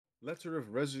Letter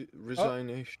of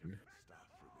resignation.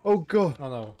 Oh god. Oh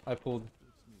no, I pulled.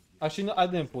 Actually, no, I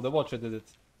didn't pull. The watcher did it.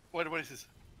 What is this?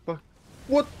 Fuck.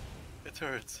 What? It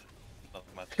hurts. Not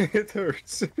much. It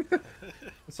hurts.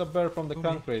 It's a bear from the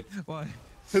crown crate. Why?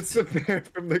 It's a bear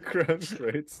from the crown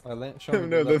crates. Well, show me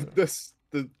No,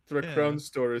 the the crown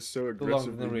store is so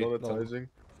aggressively didn't read, long. monetizing.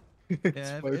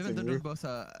 Yeah, even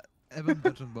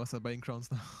dungeon boss are buying crowns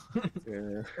now.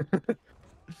 Yeah.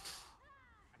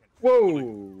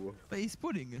 Whoa! But he's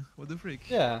pudding. What the frick?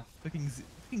 Yeah. Fucking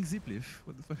zip lift.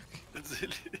 What the fuck?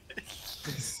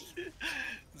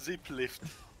 Zip lift.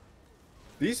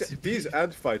 These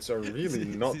ad fights are really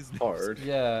not hard.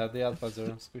 Yeah, the alphas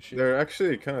are squishy. They're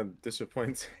actually kind of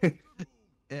disappointing.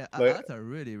 Yeah, Like- ads are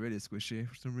really squishy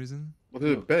for some reason. What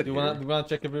is a bed Do you wanna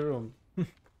check every room?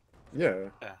 Yeah.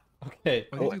 Okay.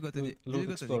 Why did you got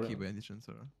any key by any chance?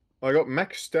 Or? I got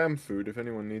max stam food if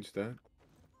anyone needs that.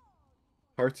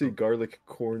 Hearty garlic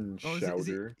corn Oh,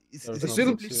 chowder. Is There's it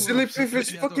no zip zip lift lift. full of Silly is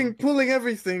shit? fucking pulling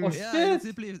everything. Oh, Yeah, shit!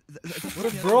 zip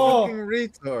lift. Bro! Fucking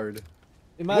retard.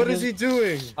 Imagine, What is he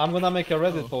doing? I'm gonna make a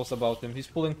Reddit Oh. post about him. He's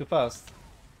pulling too fast.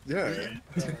 Yeah.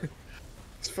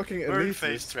 It's fucking Burn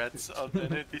face elitist. threats on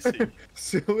an NPC.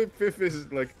 Silly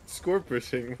is like score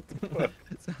pushing. What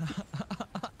the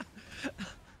fuck?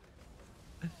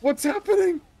 What's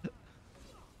happening?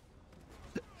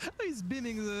 He's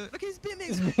beaming the. Look, he's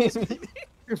beaming. He's beaming.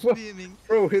 What? beaming.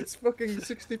 Bro, it's fucking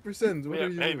 60%. What we, are are,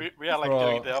 you? hey, we are like Bro.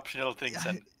 doing the optional things, Yeah,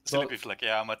 and Sleepy's like,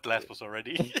 yeah, I'm at last boss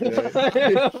already.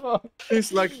 Yeah.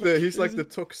 He's like the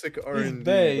toxic R&D like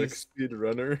base. speed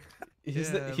runner.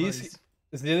 He's Yeah,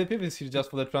 he's the other people is here just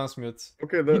for the transmutes.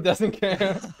 Okay, He that doesn't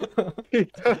care. he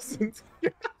doesn't.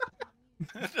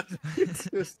 It's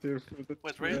just here for the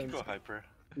Wait, where did you trans. go, Hyper?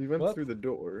 He went What? through the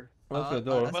door. Went through the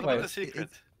door. I What think about Wait. the secret?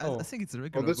 Oh. I think it's a Oh,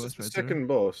 regular this boss is the right second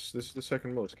boss. This is the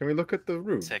second boss. Can we look at the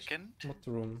rooms? Second? What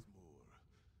room?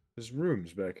 There's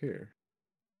rooms back here.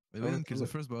 there. We didn't kill the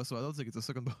first boss, so I don't think it's a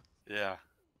second boss. Yeah.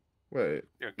 Wait,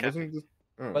 You're wasn't capping. this...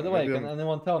 Oh, By the way, maybe can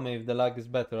anyone tell me if the lag is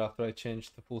better after I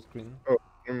change to full screen?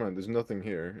 Never mind, there's nothing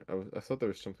here. I thought there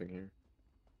was something here.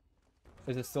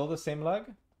 Is it still the same lag?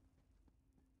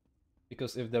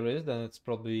 Because if there is, then it's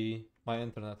probably my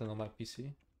internet and not my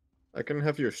PC. I can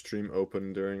have your stream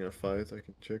open during a fight. I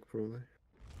can check probably.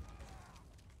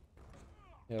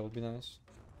 Yeah, it would be nice.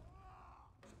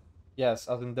 Yes,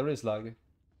 I think there is lag.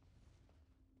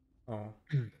 Oh,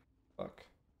 fuck.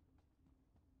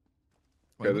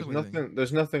 Why, Yeah, what there's are we doing? nothing.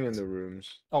 There's nothing in the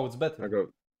rooms. Oh, it's better.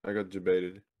 I got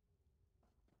debated.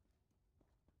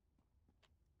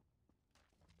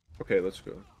 Okay, let's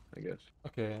go. I guess.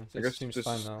 Okay, I it guess seems this,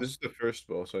 fine now. this is the first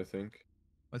boss, I think.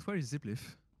 But where is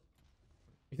Zipliff?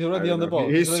 He's already I on the don't know. ball.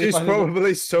 He's already finding the-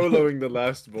 probably soloing the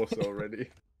last boss already.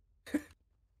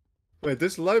 Wait,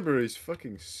 this library is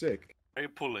fucking sick. Are you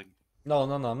pulling? No,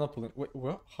 I'm not pulling. Wait,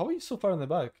 how are you so far in the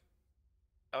back?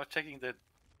 I was checking the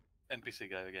NPC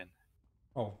guy again.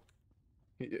 Oh,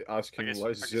 Asking guess- why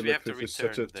I guess we have to Zillipif is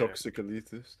such a return there. toxic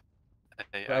elitist.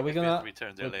 Hey, are we guess we have gonna? to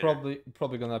return there We're later.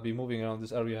 probably gonna be moving around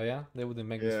this area, yeah? They wouldn't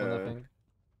make this for Yeah. nothing.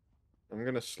 I'm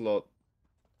gonna slot.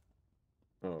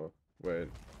 Oh, wait.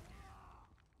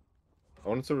 I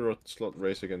wanted to slot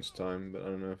race against time, but I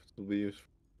don't know if it'll be useful.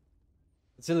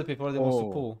 Zillipip already wants to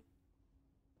Oh. pull.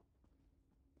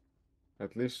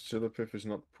 At least Zillipif is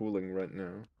not pooling right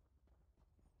now.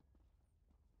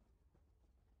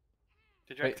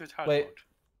 Did you Wait, activate hard wait. mode?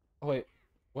 Oh, wait,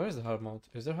 where is the hard mode?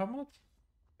 Is there hard mode?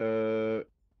 Oh,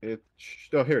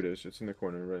 here it is. It's in the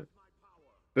corner, right?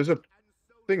 There's a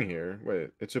thing here. Wait,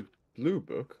 it's a blue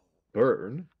book.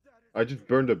 Burn? I just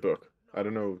burned a book. I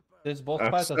don't know. This boss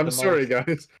fight has the I'm sorry, most. guys.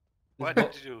 This, What bo-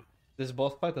 did you do? this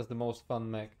boss fight has the most fun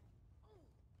mech.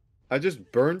 I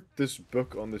just burnt this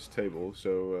book on this table,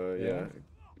 so yeah. Yeah.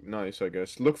 Nice, I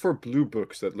guess. Look for blue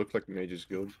books that look like Mage's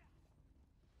Guild.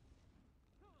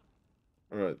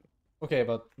 Alright. Okay,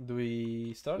 but do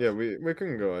we start? Yeah, we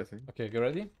can go, I think. Okay, get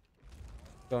ready?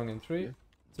 Going in 3, Yeah.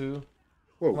 2.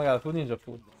 Whoa. Oh my god, who ninja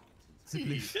food?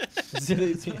 Zipliff.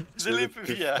 Zillipip. Zillipif,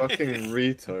 You yeah. fucking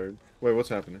retard. Wait, what's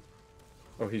happening?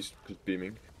 Oh, he's just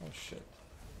beaming. Oh shit.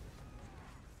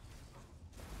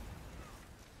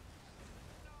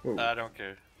 Whoa. I don't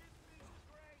care.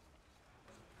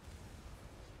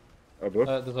 A book?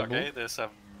 There's a Okay, book. there's some.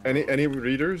 Any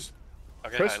readers?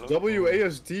 Okay, Press I look.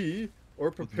 WASD or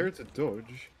prepare to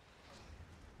dodge.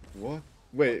 What?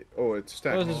 Wait, oh, it's What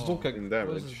stacked is this book? in What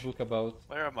is this damage. book about?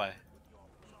 Where am I?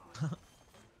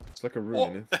 It's like a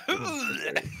rune in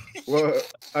it. Well,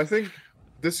 I think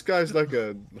this guy's like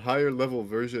a higher level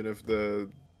version of the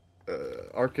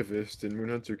archivist in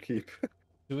Moonhunter Keep.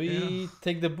 Do we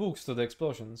take the books to the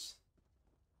explosions?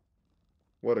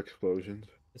 What explosions?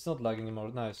 It's not lag anymore.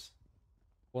 Nice.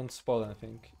 Won't spawn, I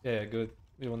think. Yeah, good.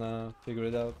 We wanna figure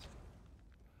it out.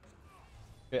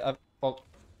 Okay, oh.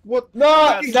 What?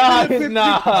 No! Yes. No!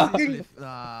 No! fucking-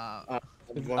 Nah.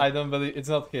 I don't believe it's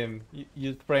not him.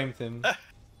 You framed him.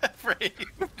 Frame.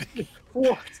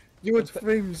 What? You would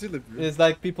frame Zillip. It's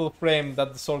like people frame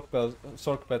that the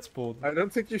Sork pets pulled. I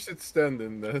don't think you should stand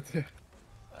in that.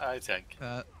 I think.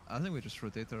 I think we just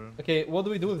rotate her. Okay, what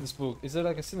do we do with this book? Is there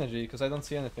like a synergy? Because I don't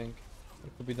see anything.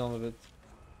 What could be done with it?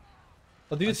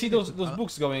 But do you I see think those it-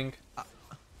 books going?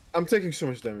 I'm taking so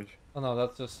much damage. Oh no,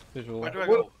 that's just visual. Where do I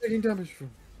What am go? I taking damage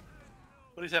from?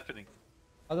 What is happening?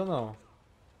 I don't know.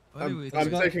 Why do we I'm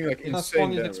gonna- taking like It's gonna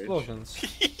spawn insane these damage. explosions.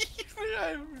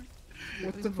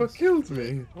 What the fuck killed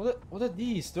me? What are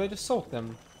these? Do I just soak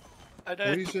them? I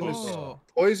died. Poisonous, Oh.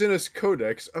 poisonous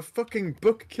codex. A fucking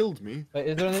book killed me. Wait,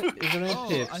 is there any Oh,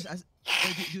 tips?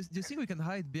 do you think we can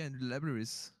hide behind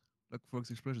libraries? Like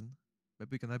Frog's explosion? Maybe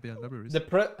we can hide behind libraries.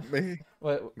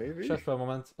 Wait, Maybe. just for a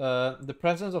moment. The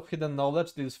presence of hidden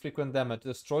knowledge deals frequent damage.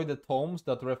 Destroy the tomes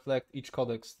that reflect each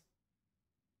codex.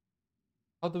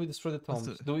 How do we destroy the What's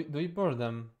tomes? the- Do we burn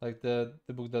them? Like the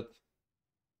book that...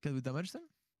 Can we damage them?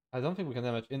 I don't think we can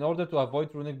damage. In order to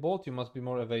avoid runic bolt, you must be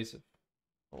more evasive.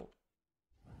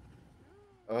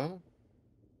 Oh.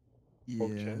 Yeah.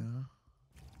 Okay.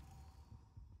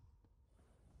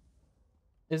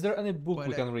 Is there any book Well,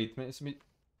 we can read?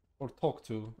 Or talk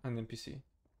to an NPC?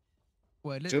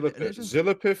 Well, Zillipif,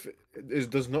 Zillipif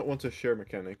does not want to share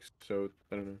mechanics, so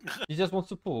I don't know. He just wants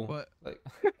to pull. What? Like,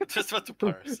 Just want to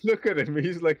parse. Look at him,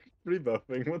 he's like free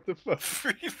buffing. What the fuck?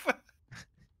 Free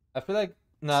I feel like...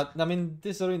 Nah, I mean,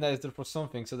 this arena is there for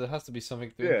something, so there has to be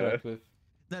something to Yeah. interact with.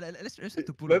 No, let's try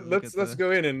to pull. Let's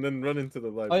go in and then run into the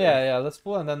Oh library. yeah, let's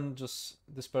pull and then just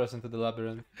disperse into the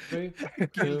labyrinth. 3, 2,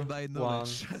 Killed by 1.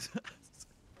 knowledge.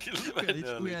 Killed by we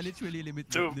are knowledge. literally limit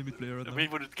Two. player right now. We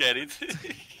wouldn't get it.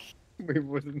 We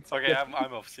wouldn't. Okay, I'm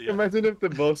off. See ya. Imagine if the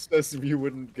boss says you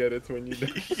wouldn't get it when you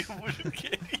die. You wouldn't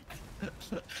get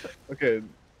it. Okay,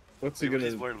 what's he Wait, what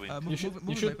is gonna? whirlwind?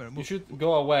 You should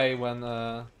go away when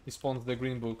he spawns the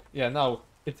green book. Yeah, now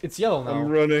it's yellow now. I'm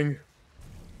running.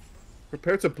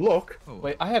 Prepare to block. Oh,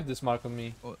 Wait, I have this mark on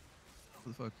me. what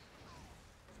the fuck?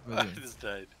 I just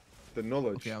died. The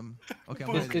knowledge. Okay, I'm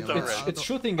It's- ready, it's I'm alright. ready. It's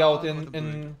shooting I'll out go to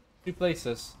in 3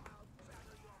 places.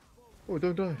 Oh,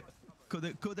 don't die.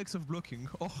 Codex of blocking.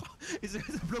 Oh, it's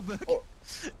a block back. Oh.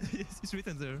 It's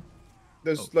written there.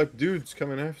 There's Oh. like dudes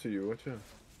coming after you. Watch out.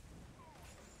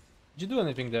 Did you do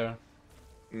anything there?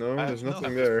 No, there's no. nothing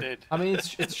I'm there. dead. I mean,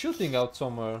 it's shooting out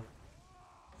somewhere.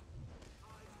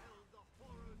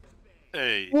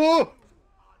 Hey. Whoa!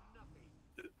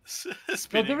 No,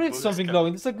 Spinning there is books something come-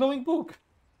 glowing. It's a glowing book.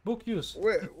 Book use.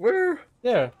 Where?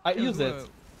 There, I Yeah, used it. well,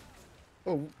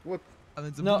 Oh, what? I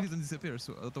mean, the No. book didn't disappear,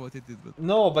 so I don't know what it did, but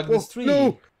No, but Oh, this tree.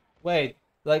 no! Wait,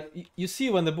 like you see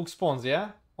when the book spawns,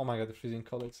 yeah? Oh my god, the freezing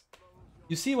colleagues.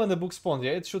 You see when the book spawns,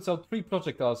 yeah? It shoots out 3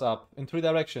 projectiles up in 3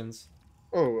 directions.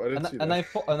 Oh, I didn't see that.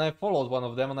 And I followed one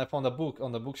of them and I found a book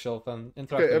on the bookshelf and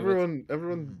interacted Okay, with it.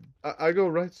 everyone. I go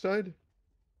right side,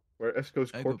 where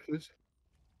Esco's I go- corpse is.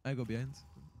 I go behind.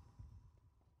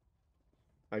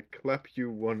 I clap you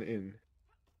one in.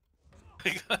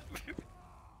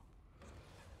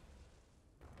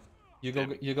 You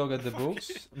go get the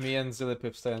books. Me and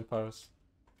Zillipip stay in Paris.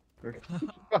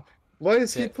 Why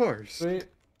is he Yeah. parse? 3,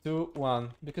 2,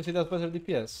 1. Because he does better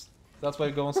DPS. That's why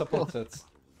you go on support sets.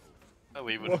 Oh,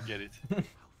 we wouldn't get it.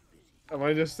 Am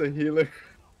I just a healer?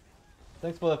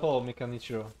 Thanks for the follow,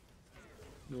 Mikanichiro.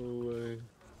 No way.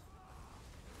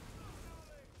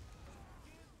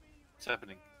 What's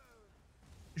happening?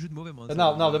 You should move him on.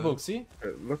 Now the book, see?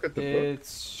 Look at the book.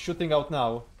 It's shooting out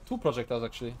now. 2 projectiles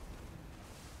actually.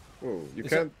 Whoa, you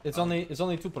It's, can't. it's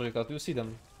only 2 projectiles. Do you see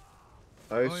them?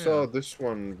 I Oh, saw yeah. this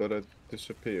one, but it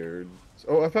disappeared.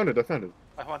 Oh, I found it. I found it.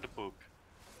 I want a book.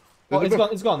 Oh, The it's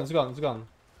book. gone. It's gone.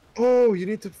 Oh, you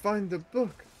need to find the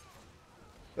book.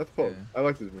 That's fun. Yeah. I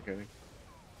like this mechanic.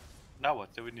 Now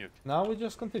what? Do we nuke? Now we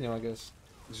just continue, I guess.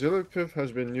 Zillipif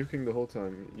has been nuking the whole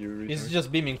time. You He's retard.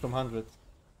 just beaming from 100.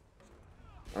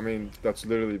 I mean, that's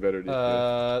literally better.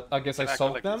 DPS. I guess I Can I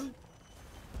soaked collect them.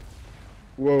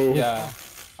 Whoa. Yeah,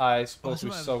 I suppose we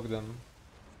Awesome. soaked them.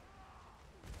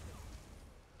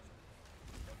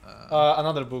 Uh,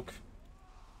 Another book.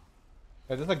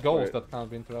 Yeah, there's a ghost Wait. that can't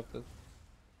be interrupted.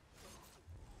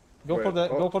 Go Wait, for the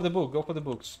oh. go for the book. Go for the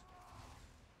books.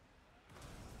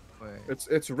 wait.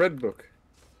 It's red book.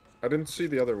 I didn't see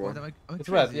the other Wait, one. am I It's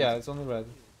red. crazy? Yeah, it's only red.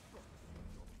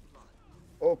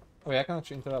 Oh, Oh yeah, I can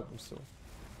actually interrupt them still.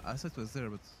 I thought it was there,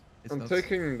 but it's I'm not.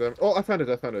 taking them. Oh, I found it.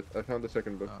 I found it. I found the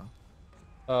second book.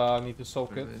 Ah, I need to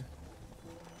soak it. really.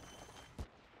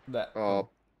 That. Oh,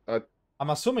 I'm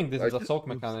assuming this is I- a soak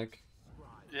mechanic.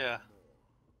 Yeah.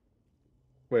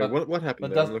 wait, But- what happened But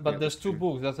there? I'm does looking but at there's the two stream.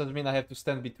 books. Does that mean I have to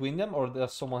stand between them, or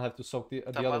does someone have to soak the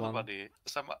other one?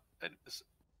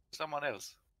 Someone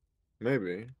else.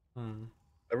 Maybe. Hmm.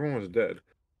 Everyone was dead.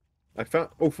 I found.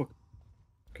 Oh fuck.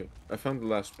 Okay, I found the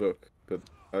last book, but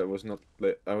I was not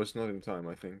late. I was not in time.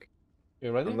 I think,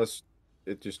 You ready? unless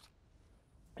it just.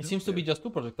 It seems to be Yeah. just two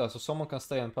projectiles, so someone can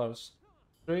stay and pause.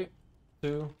 3,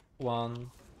 2,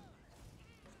 1.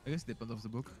 I guess depends of the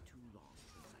book.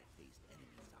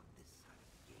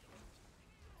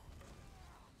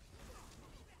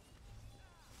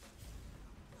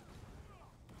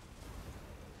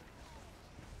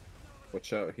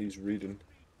 Watch out, he's reading.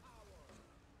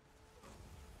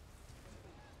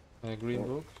 Green What?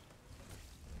 book.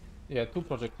 Yeah, two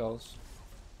projectiles.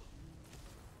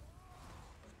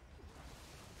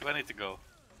 Do I need to go?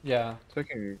 Yeah.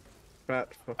 Taking fat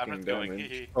I'm fucking not going.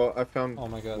 damage. Hee. Oh, I found Oh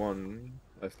my god. one.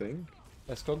 I think.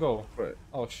 Let's go. Wait.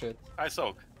 Oh shit. I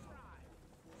soak.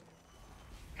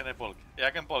 Can I bulk? Yeah,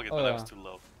 I can bulk it, Oh, but I yeah. was too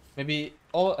low. Maybe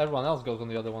everyone else goes on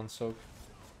the other one, so.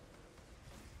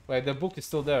 Wait, the book is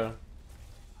still there.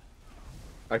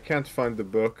 I can't find the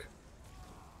book.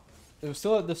 There's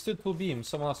still two beams.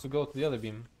 Someone has to go to the other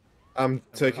beam. I'm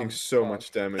taking I'm so fucked.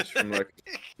 much damage from like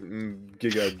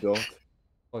Giga Dot.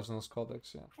 Poisonous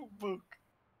Codex, yeah. Book.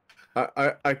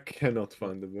 I cannot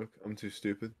find the book. I'm too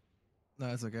stupid. No,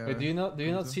 it's okay. Wait, do you not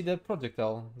Come to. see that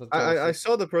projectile? That I goes-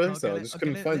 saw the Okay, projectile. I just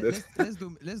couldn't find it.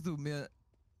 Let's do me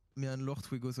and Lord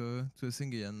we go to a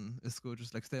thingy and let's go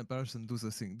just like stay in Paris and do the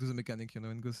thing, do the mechanic, you know,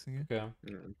 and go thingy. Okay.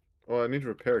 Yeah. Oh, I need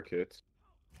repair kit.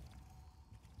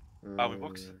 Army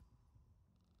books?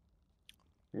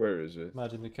 Where is it?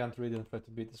 Imagine you can't read and try to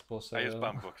beat this boss. I use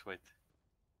bomb books, wait.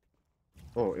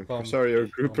 Oh, Bomb. Impresario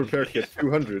Group Bomb. repair kit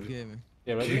 200. Game.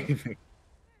 Yeah, ready?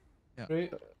 Yeah. 3,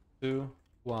 2,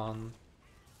 1.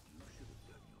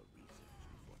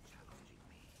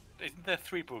 Isn't there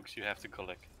 3 books you have to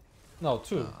collect? No,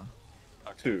 2.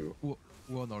 Okay. 2.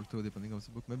 One or two depending on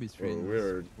the book, maybe Oh, three. in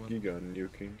we're one. Giga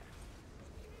nuking.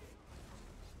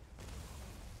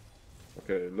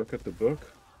 Okay, look at the book.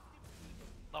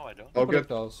 No, I don't. I'll get.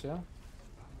 Projectiles, yeah?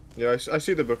 Yeah, I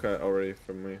see the book already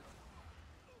from me.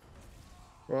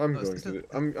 Well, I'm Oh, is going to.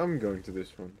 that- I'm going to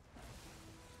this one.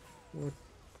 What?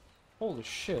 Holy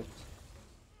shit.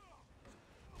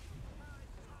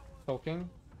 Soaking.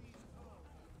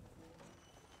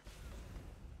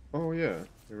 Oh yeah,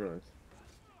 you're right.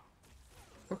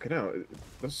 Okay, now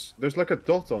there's like a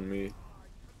dot on me.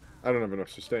 I don't have enough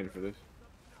sustain for this.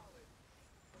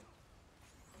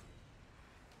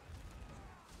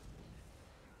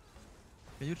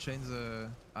 Can you change the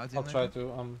RD? I'll try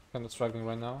to. I'm kind of struggling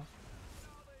right now.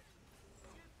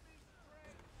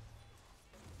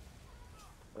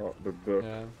 Oh, the book.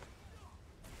 Yeah.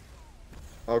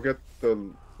 I'll get the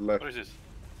left What is this?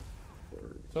 or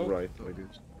So? right, I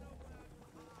guess.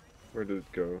 Where did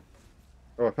it go?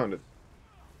 Oh, I found it.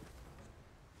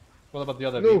 What about the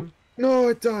other No, beam? no,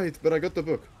 I died, but I got the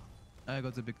book. I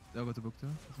got the book too.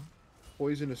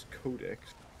 Poisonous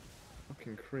Codex.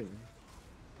 Fucking cringe.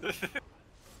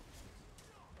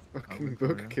 Fucking wait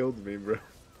book for you. killed me, bro.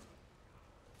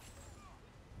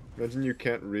 Imagine you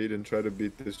can't read and try to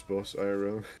beat this boss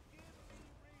IRL.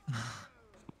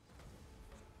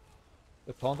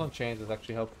 The taunt on chains is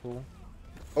actually helpful.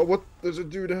 Oh, what? There's a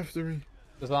dude after me.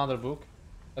 There's another book.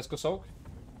 Let's go soak.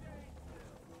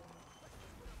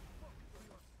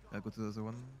 I go to the other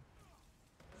one.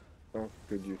 Oh,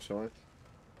 good, you saw it.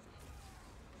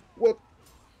 What?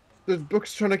 There's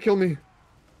books trying to kill me.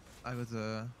 I got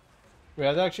the. Wait,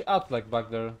 are they actually out like back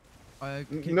there?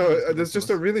 No, there's just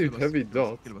a really heavy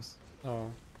dot. Kill us. Oh.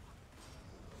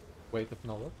 Weight of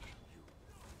knowledge.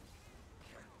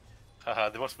 Haha,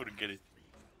 the boss wouldn't get it.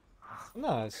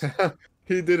 Nice.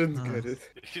 He didn't Nice. get it.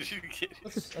 You didn't get it.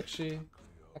 That's actually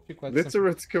quite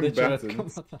Literate simple. Literate combatant.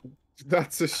 combatant.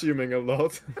 That's assuming a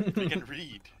lot. You can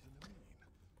read.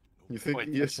 You think Wait,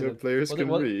 ESO excellent. players What- can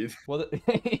what- read? What?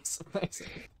 It's amazing.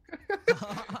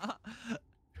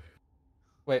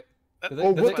 Wait. Did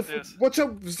Oh, they- what did the they- f- Watch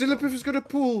out! Zilipif is gonna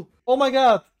pull! Oh my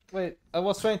god! Wait, I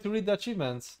was trying to read the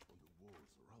achievements.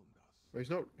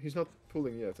 He's not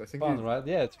pulling yet. I think Fun, right?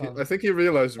 Yeah, it's fun. I think he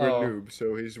realized we're Oh. noob,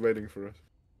 so he's waiting for us.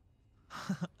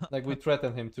 Like we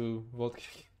threatened him to vote.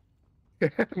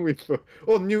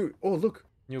 Oh, look!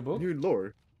 New book? New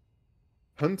lore.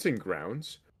 Hunting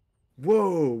grounds?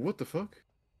 Whoa, what the fuck?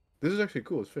 This is actually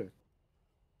cool as fuck.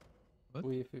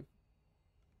 Isn't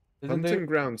Hunting they,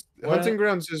 grounds. weren't- Hunting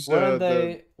grounds is weren't the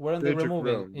they Daedric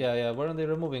removing? realm. Yeah, weren't they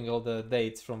removing all the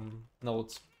dates from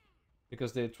notes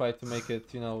because they tried to make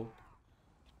it,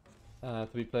 to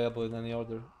be playable in any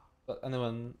order. But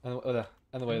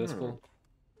anyway, that's cool.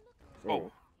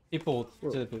 Oh, He pulled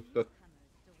Whoa. Jillipip. That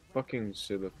fucking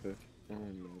Jillipip. Oh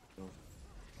my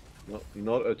god.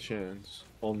 Not a chance.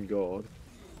 On God.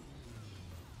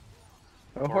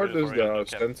 How hard does the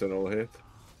Sentinel hit?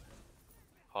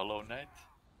 Hollow Knight.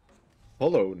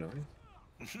 Hollow Knight?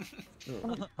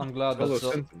 Oh. I'm glad Hollow that's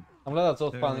Sentinel. I'm glad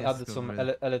that There finally it is, added some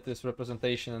covered. elitist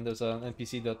representation, and there's an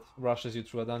NPC that rushes you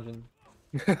through a dungeon.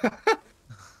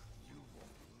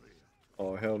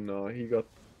 Oh hell no, he got...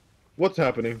 What's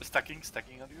happening? Stacking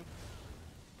on you.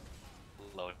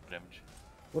 Low damage.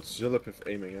 What's Jillipip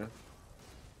aiming at?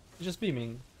 He's just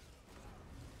beaming.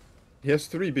 He has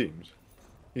 3 beams.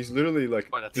 He's literally like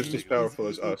Oh, that's just as illegal. powerful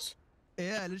as us.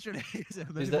 Yeah, literally. He's a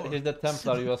He's many the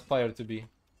Templar you aspire to be.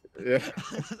 Yeah.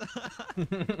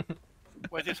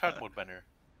 Wait, this hard mode banner.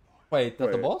 Wait,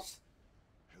 that the Wait. boss?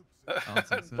 don't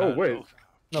think so. Oh wait.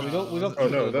 No, we don't. We don't. Oh kill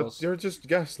no, the that boss. you're just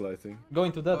gaslighting.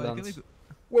 Going to Oh, can Deadlands. we go-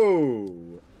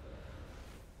 Whoa.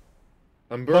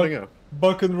 I'm burning up.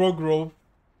 Buck and Rogue Grove.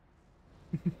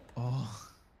 Oh.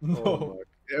 No, Oh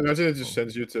my. Imagine it just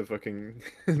sends you to fucking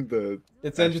the.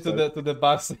 it sends you to the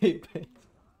boss pit.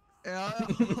 Yeah.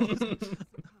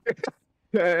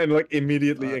 And like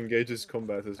immediately engages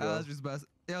combat as Ah, well. c'est juste basse.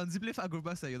 Et on dit plus aggro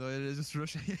basse, you know, it's just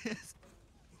rushing.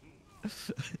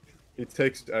 He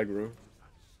takes aggro.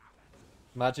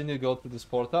 Imagine you go through this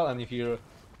portal and you hear,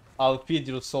 "I'll feed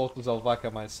your soul to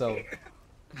Zalvaka myself."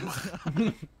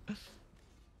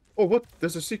 Oh what?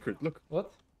 There's a secret. Look.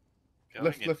 What? Going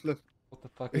Left, in. left, left. What the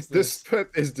fuck is This this? pet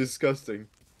is disgusting.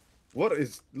 What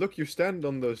is? Look, you stand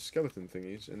on those skeleton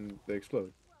thingies and they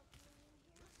explode.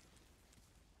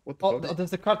 What the Oh, fuck?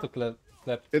 there's the carto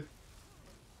left. It-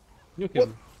 Nuke What?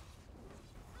 him.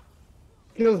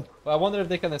 Kill. I wonder if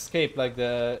they can escape like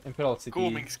the Imperial City.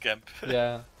 Cooming scamp.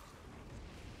 Yeah.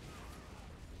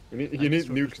 You need just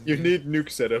nuke. wrote You this need nuke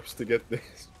setups to get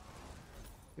this.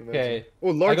 Imagine. Okay. Oh,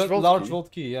 I large got vault large key.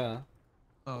 vault key. Yeah.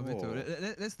 Oh, me too.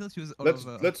 Oh. Let's not use all Let's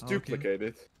of let's okay. duplicate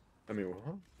it. I mean,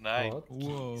 huh? Nice. What?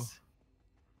 Whoa.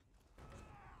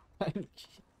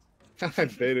 I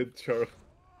baited Charles.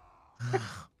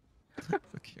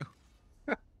 Fuck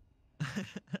you.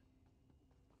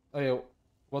 Okay.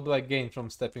 What do I gain from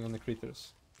stepping on the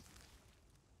critters?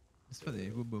 It's funny.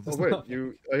 Boom, boom. Oh wait,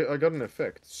 I got an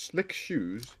effect. Slick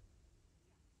shoes.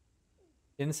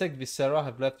 Insect viscera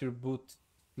have left your boot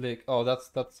lick. Oh, that's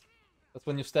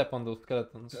when you step on those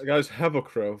skeletons. Guys,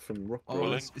 Havocrow from Rock. Oh,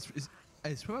 Rolling.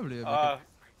 it's probably a Ah,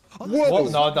 oh, Whoa!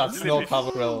 What? No, that's not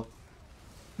Havocrel.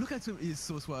 Look at him, he's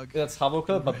so swag. That's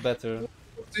Havocrel, but better.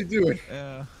 What's he doing?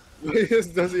 Yeah.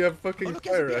 Does he have Oh, fucking look, he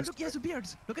has a fire beard. ass? Look, he has a beard.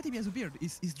 Look at him, he has a beard.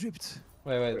 He's dripped.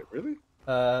 Wait. Wait, really?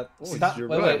 Uh, Oh, you're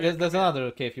wait, right. there's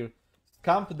another cave here.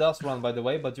 Camp does run, by the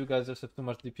way, but you guys just have too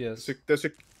much DPS. There's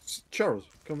a Charles,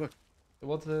 come back.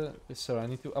 What the? Sir,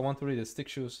 I want to read it. Stick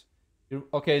shoes.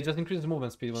 Okay, just increase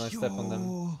movement speed when I step on them.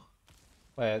 Yo.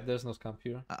 Wait, there's no scamp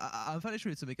here. I'm fairly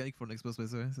sure it's a mechanic for next boss, by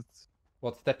the way. That's...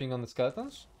 What, stepping on the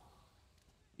skeletons?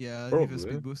 Yeah, give a Probably.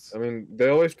 speed boost. I mean, they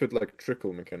always put like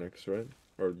trickle mechanics, right?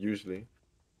 Or usually.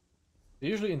 They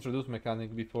usually introduce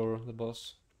mechanic before the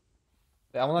boss.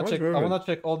 Yeah, I wanna What's check. I movement? wanna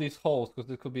check all these holes because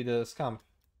it could be the scamp.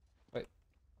 Wait.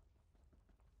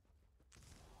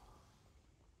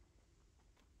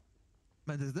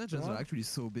 Man, these dungeons What? are actually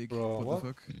so big. Bro, what, what? the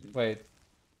fuck? Wait.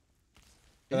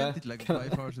 Isn't I- it like can by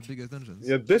far the biggest dungeons?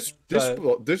 Yeah, this Right.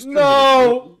 dungeon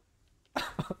No!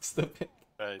 Stupid.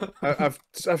 right.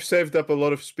 I've saved up a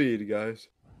lot of speed, guys.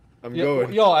 I'm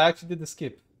going. Yo, I actually did the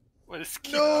skip. What is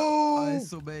No! Oh, it's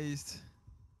so based.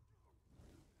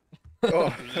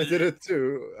 Oh, I did it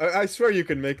too. I swear you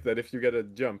can make that if you get a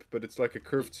jump, but it's like a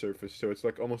curved surface, so it's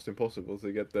like almost impossible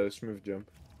to get the smooth jump.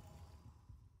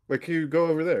 Like, you go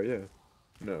over there, yeah.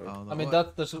 No. Oh, no. I mean,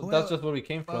 well, that's well, just where we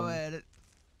came well, from.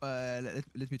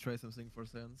 let me try something for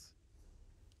sense.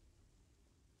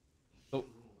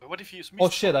 What if you use Oh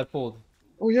mist? shit, I pulled.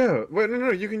 Oh yeah, wait,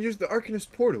 no, you can use the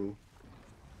Arcanist portal.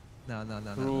 No.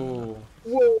 Bro.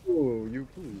 Whoa, you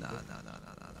cool. No.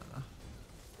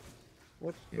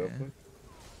 What Yeah.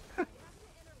 the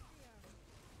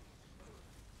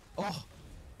fuck?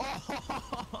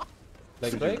 Oh!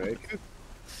 Leg Did break? you make it?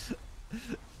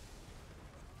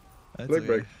 That's Leg okay.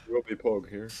 break will be Pog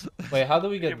here. Wait, how do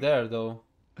we get there though?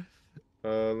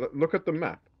 Look at the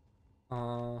map.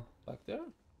 Back there?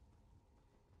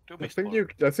 Do I mist think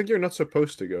ball. I think you're not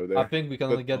supposed to go there. I think we can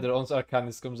but- only get there once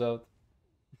Arcanist comes out.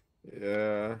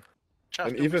 Yeah, Just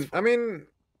and do even mist I mean,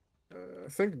 I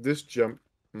think this jump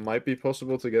might be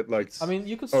possible to get like. I mean,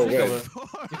 you could Oh, streak wait.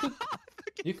 over.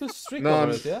 You could streak No, over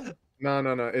I'm- it, yeah. No,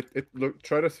 no, no. Look.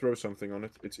 Try to throw something on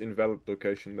it. It's invalid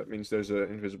location. That means there's an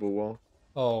invisible wall.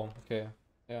 Oh, okay.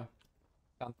 Yeah.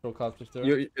 Can't throw cartridge there.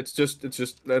 It's just.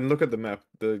 And look at the map.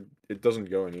 It doesn't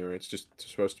go anywhere. It's just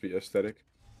supposed to be aesthetic.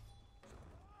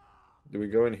 Do we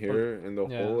go in here in the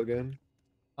yeah. hole again?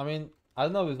 I mean, I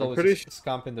don't know if it's I'm always pretty a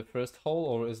scamp in the first hole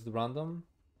or is it random?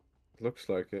 Looks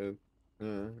like it.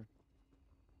 Yeah.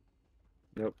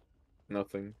 Nope.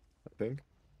 Nothing. I think.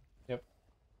 Yep.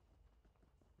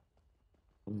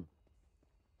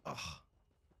 Oh,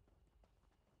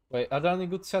 Wait, are there any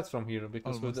good sets from here?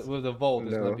 Because with the vault,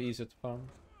 it's gonna No. be easier to farm.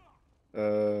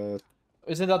 Uh.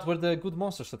 Isn't that where the good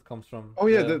monster set comes from? Oh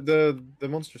yeah, the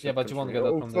monster set Yeah, but comes you won't from get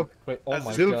here. that Oh from fuck! the. Oh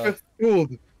my Still god! fifth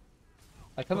gold.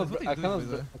 I cannot. what are you I doing cannot.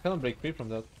 with I cannot break free from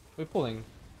that. We're pulling.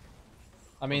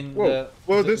 I mean, Whoa!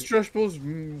 Whoa! the This trash ball's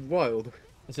wild.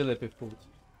 Zillapi pulled.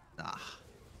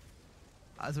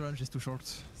 the range is too short.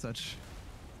 Such.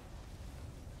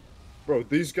 Bro,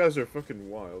 these guys are fucking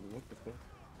wild. What the fuck?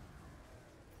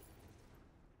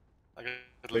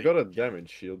 They got a damage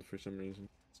shield for some reason.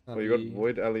 Oh, you got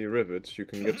Void Alley Rivets. You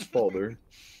can get Spalder.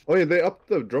 Oh yeah, they upped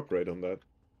the drop rate on that.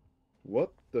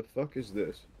 What the fuck is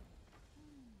this?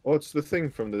 Oh, it's the thing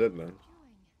from the Deadlands.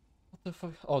 What the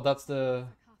fuck? Oh, that's the.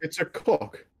 It's a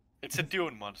cock. It's a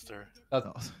dune monster. That,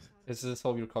 Oh. Is this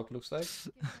how your cock looks like?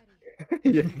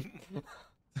 Yeah.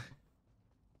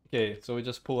 Okay, so we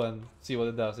just pull and see what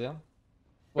it does, yeah?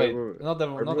 Wait, not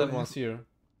everyone's here.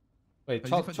 Wait,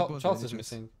 Charles is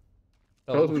missing.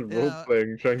 Charles was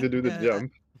role-playing, trying to do the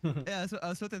jump. Yeah, so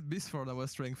I thought at Beastford I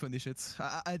was trying to finish it.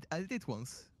 I did it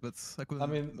once, but I couldn't. I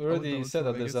mean, we I wasn't already able said to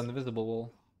that make there's it. an invisible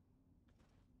wall.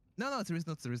 No, there is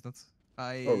not. There is not.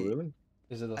 Oh really?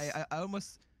 Is it a, I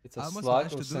almost. it's I a almost slide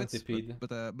managed or to do it, centipede?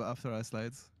 but after I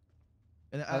slide.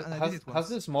 And I did it once. Has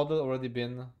this model already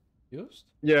been used?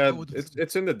 Yeah, Oh,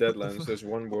 it's in the the Deadlands. fuck? There's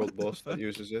one world What the boss that fuck?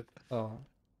 uses it. Oh,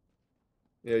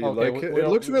 Yeah, you Okay, like it? we're It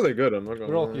all- looks really good. I'm not we're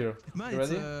gonna all lie. here. Man, You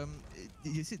it's, ready?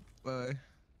 you see,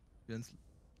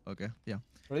 okay, yeah.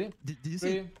 Ready? Did you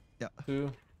see? 3, Yeah.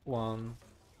 2, 1.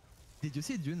 Did you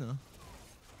see Dune?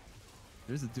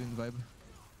 There's a Dune vibe.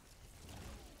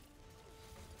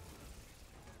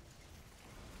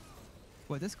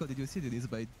 Wait, that's cool. Did you see that it's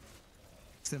by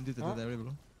same dude Huh? at the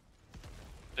variable?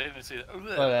 They didn't see it.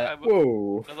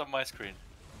 Whoa! Not on my screen.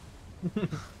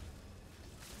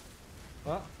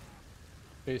 What?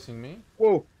 Facing me?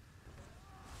 Whoa!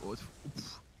 Oh,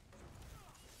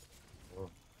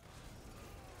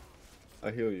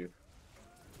 I heal you.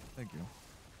 thank you.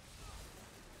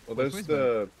 Well, Wait, there's where's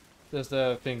the. There's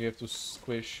the thing you have to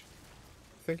squish.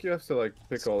 I think you have to like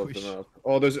pick all of Squish. them up.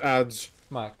 Oh, there's ads.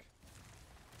 Smack.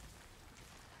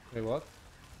 Wait, what?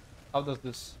 How does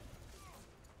this...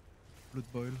 Blood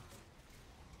boil.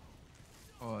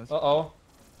 Oh, Uh-oh.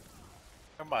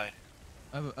 Where am I?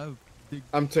 I have a big.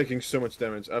 I'm taking so much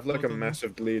damage. I have like a Hold on.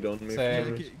 massive bleed on me. Same.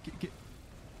 from K- this. k- k-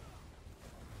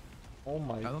 Oh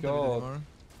my I don't have it god. anymore.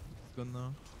 It's gone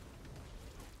now.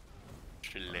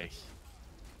 Schlecht.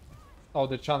 Oh,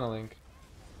 the channeling.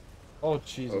 Oh,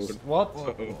 Jesus. Oh. What? Whoa,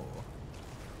 Uh-oh. whoa, whoa.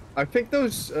 I think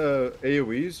those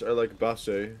AoEs are like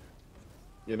Basse.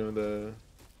 You know, the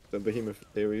behemoth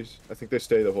AoEs. I think they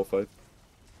stay the whole fight.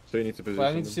 So you need to position Wait,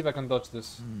 I need to them. see if I can dodge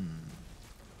this. Hmm.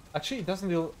 Actually, it doesn't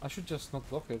deal... I should just not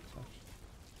block it.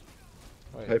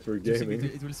 Actually. Wait. Hyper Do you think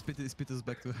gaming. it will spit us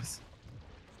back to us?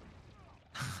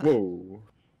 Whoa.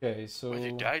 Okay, so... When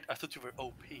you died, I thought you were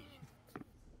OP.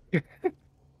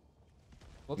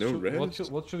 What, No should,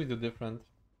 rest? what should we do different?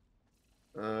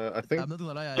 I think I'm not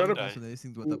gonna lie, I Try to- am also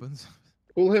listening to what Ooh. happens.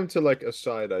 pull him to like a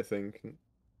side. I think.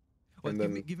 Well, And give,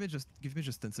 me, then- give me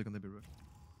just 10 seconds, I'll be right.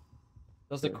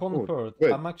 Does the Yeah. con Oh, hurt?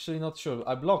 wait. I'm actually not sure.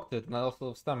 I blocked it and I lost a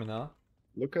lot of stamina.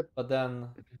 Look at. But then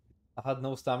I had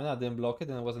no stamina, I didn't block it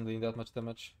and it wasn't doing that much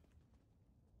damage.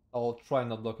 I'll try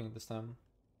not blocking it this time.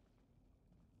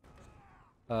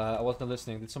 I wasn't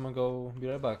listening. Did someone go be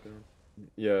right back?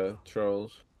 Yeah,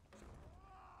 Charles.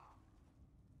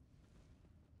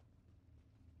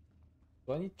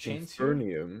 Do I need chains here?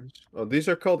 Inferniums. Oh, these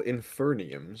are called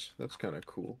Inferniums. That's kind of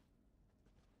cool.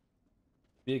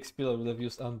 BXP would have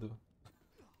used undo.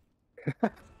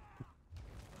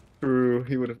 True,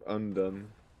 he would have undone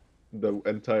the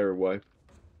entire wipe.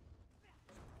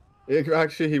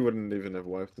 Actually, he wouldn't even have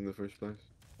wiped in the first place,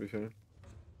 to be fair.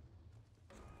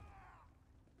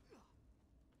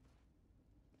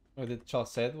 What did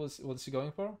Charles said? What's he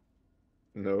going for?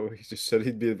 No, he just said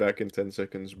he'd be back in 10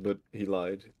 seconds, but he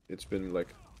lied. It's been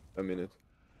like a minute.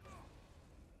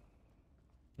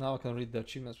 Now I can read the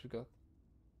achievements we got.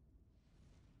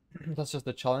 That's just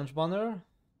the challenge banner.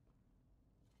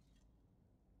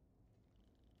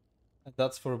 And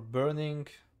that's for burning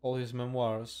all his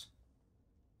memoirs.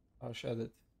 Harsh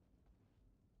edit.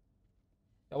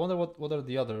 I wonder what are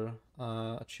the other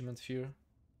achievements here.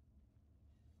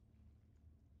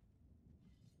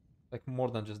 Like more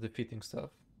than just defeating stuff.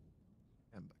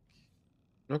 I'm back.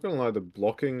 Not gonna lie, the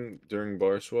blocking during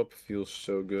bar swap feels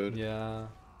so good. Yeah.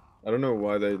 I don't know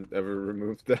why they ever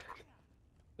removed that.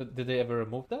 Did they ever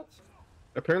remove that?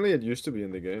 Apparently it used to be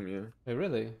in the game, yeah. Wait,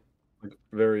 really? Like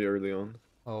very early on.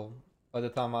 Oh, by the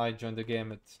time I joined the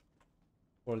game, it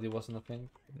already wasn't a thing.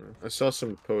 Yeah. I saw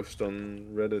some post on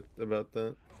Reddit about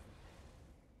that.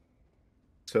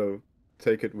 So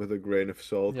take it with a grain of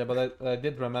salt. Yeah, but I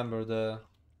did remember the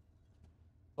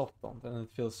soft taunt, and it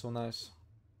feels so nice.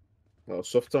 Well,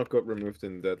 soft talk got removed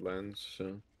in Deadlands,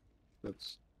 so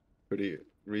that's pretty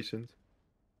recent.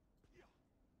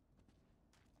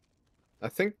 I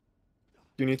think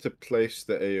you need to place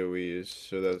the AoEs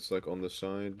so that it's like on the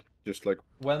side, just like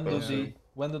When do Yeah.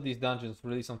 when do these dungeons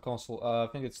release on console? I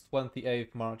think it's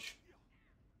 28th March.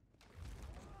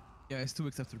 Yeah, it's 2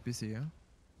 weeks after PC, yeah?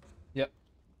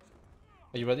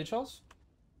 Are you ready, Charles?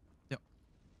 Yeah.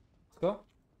 Let's go.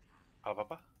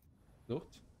 Papa.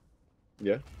 Looked.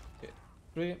 yeah.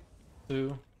 3,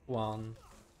 2, 1.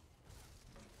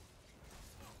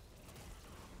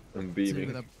 I'm So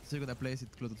beaming. you're gonna place it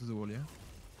closer to the wall, yeah?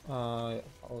 Yeah,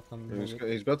 I'll come move it.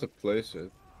 He's about to place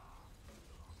it.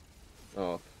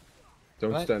 Oh,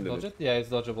 don't Can I stand in dodge it. it? Yeah, it's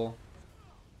dodgeable.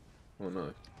 Oh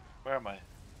no. Where am I?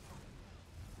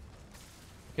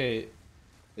 Okay,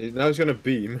 Now he's gonna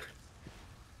beam.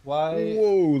 why?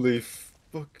 Holy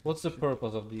fuck. What's the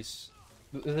purpose of these?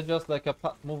 Is it just like a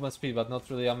movement speed, but not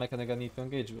really a mechanic I need to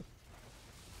engage with?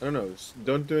 I don't know.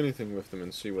 Don't do anything with them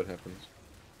and see what happens.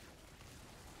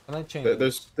 Can I chain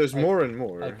There's those? more and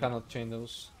more. I cannot chain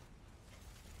those.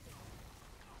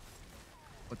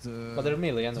 But But they're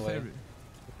melee the anyway. fairy-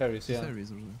 The fairies, the yeah.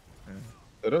 fairies also. Yeah.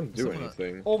 They don't do Someone-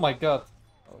 anything. Oh my god!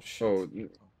 Oh shit. Oh,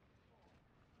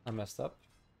 I messed up.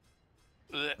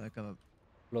 Blech. I cannot.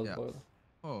 Blood Yeah. boil.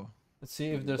 Oh, Let's see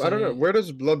if there's I don't know. any- Where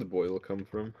does blood boil come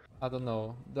from? I don't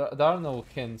know. There are no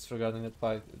hints regarding that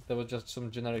fight. There were just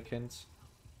some generic hints.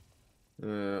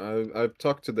 I've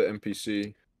talked to the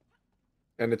NPC,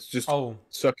 and it's just Oh,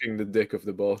 sucking the dick of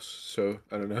the boss. So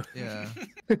I don't know. yeah.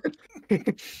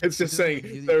 It's just do you saying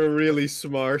mean? they're really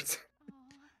smart.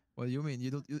 What do you mean?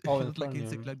 You don't, you, Oh, you don't like Inferno.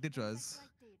 insect like Ditras?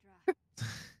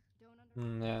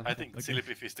 yeah. I think Okay. Silly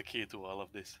Beef is the key to all of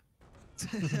this.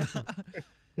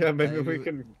 Yeah, maybe we you-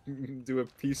 can do a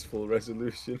peaceful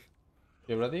resolution.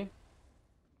 You ready?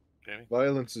 Okay.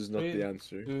 Violence is not Three, the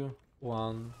answer. 2,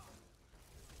 1.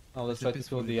 Now let's Should try to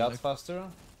peaceful kill the be ads like-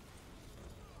 faster.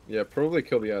 Yeah, probably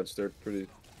kill the ads. They're pretty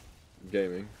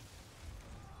gaming.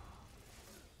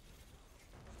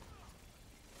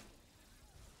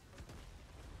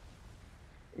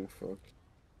 Oh fuck.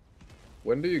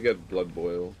 When do you get blood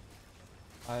boil?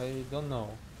 I don't know.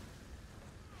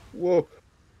 Whoa!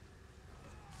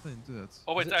 I didn't do that.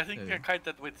 Oh wait, Is it- I think yeah. I kite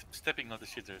that with stepping on the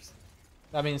shitters.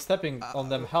 I mean, stepping on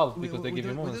them help because they give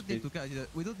you we movement don't need speed. to cut it.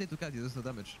 We don't need to cut it. There's no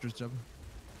damage. Just jump.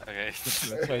 Okay.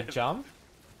 Wait, jump?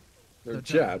 They're No,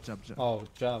 jab. Jump. Oh,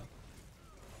 jump.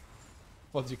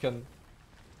 What you can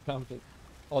jump it.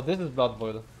 Oh, this is blood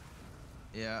boil.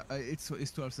 Yeah, it's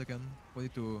 12 seconds. We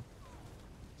need to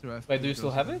survive. Wait, do you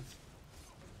still have it?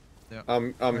 Yeah.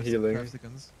 I'm 5 healing.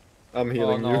 seconds. I'm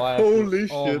healing no, you. I have to- Holy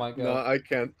oh shit! my No, God. I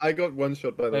can't. I got one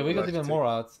shot by the Wait, we got last even two. more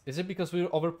ads. Is it because we're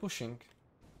over pushing?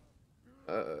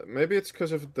 Maybe it's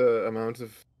because of the amount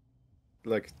of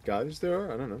like guys there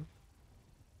are. I don't know.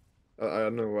 I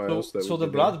don't know why else that So would the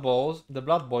be there.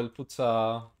 blood boil puts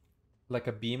like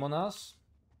a beam on us,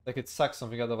 like it sucks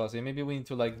something out of us. And maybe we need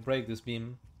to like break this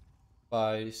beam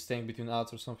by staying between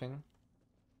ads or something.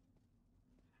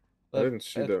 I But didn't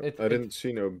see the. I it- didn't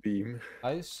see no beam.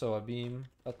 I saw a beam,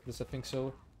 at least I think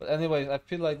so. But anyways, I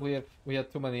feel like we had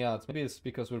too many ads. Maybe it's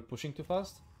because we're pushing too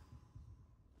fast.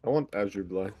 I want Azure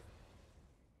Blight.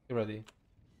 You ready?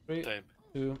 3, Same.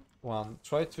 2, 1.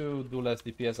 Try to do less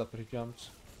DPS after he jumps.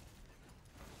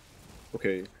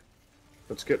 Okay.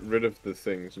 Let's get rid of the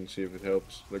things and see if it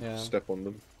helps. Like Yeah. step on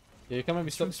them. Yeah, you can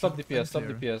maybe Should- stop should DPS, stop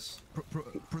unclear. DPS.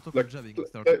 Protocol Like jabbing pl-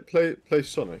 start. play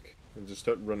Sonic and just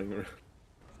start running around,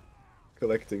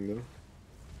 collecting them.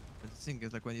 The thing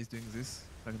is like when he's doing this,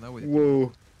 like now we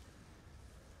Whoa!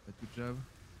 good job.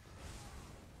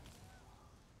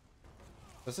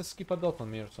 Does it skip a dot on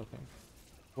me or something?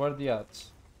 Where are the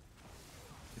ads?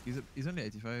 He's only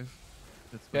 85.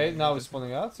 That's Okay, fine. now it's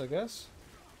spawning ads, I guess.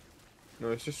 No,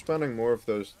 it's just spawning more of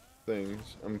those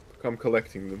things. I'm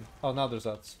collecting them. Oh, now there's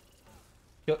ads.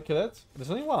 Kill it? There's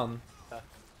only one. Yeah.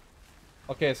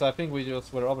 Okay, so I think we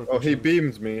just were over. Oh, he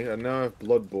beamed me, and now I have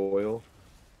blood boil.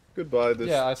 Goodbye, this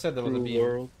Yeah, I said there was a cruel beam.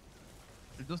 world.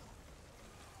 Just,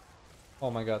 Oh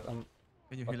my god, I'm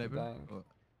can you Fucking heal Abel? dying. Oh,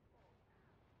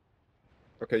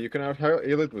 Okay, you can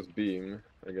heal it with beam,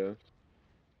 I guess.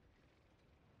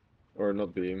 Or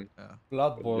not beam. yeah.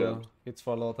 Blood But Bowl gems. hits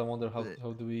for a lot. I wonder how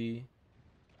But- do we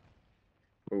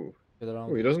Ooh. get around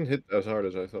Oh, he it? doesn't hit as hard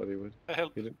as I thought he would.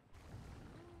 Help. He did.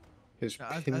 His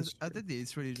I pins. think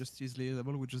it's really just easily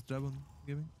usable with just Dragon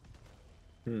gaming.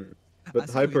 Hmm. I But think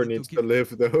we Hyper need needs to keep-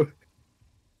 live though.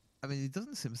 I mean, it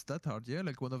doesn't seem that hard, yeah?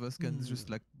 Like one of us can just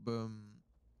Hmm. like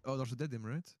oh, there's a dead him,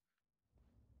 right?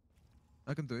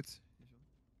 I can do it.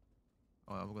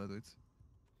 Oh, I'm gonna do it.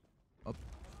 Up.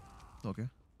 Okay.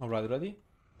 Alright, ready?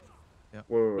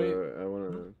 Whoa, Wait. I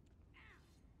wanna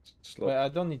slot. Wait, I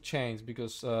don't need chains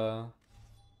because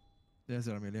There's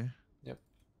our melee.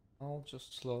 I'll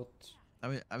just slot. I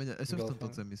mean, a Go certain for it.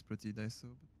 totem is pretty nice, so.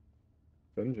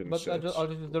 Dungeon But sets. I'll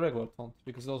just use the regular font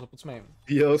because it also puts main.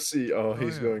 DLC. Oh, Oh,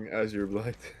 he's yeah. going Azure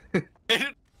Blight.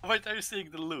 Wait, are you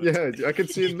seeing the loot? Yeah, I can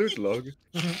see in loot log.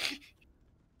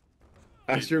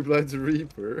 Azure Blight's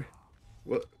Reaper.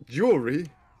 What? Jewelry?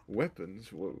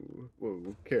 Weapons? Whoa,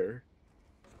 whoa, care.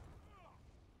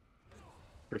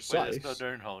 Wait, Precise. there's no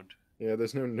Nernhound. Yeah,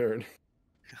 there's no nerd.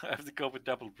 I have to go with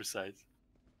double precise.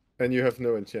 And you have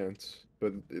no enchants.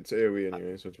 But it's AoE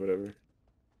anyway, so it's whatever.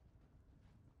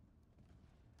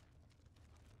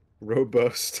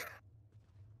 Robust.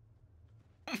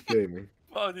 Gaming.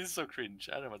 Oh, this is so cringe.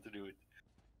 I don't know what to do with.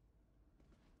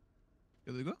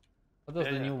 Here we go. What does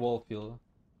Yeah, the yeah. new wall feel?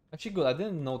 Actually good. I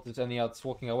didn't notice any outs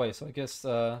walking away, so I guess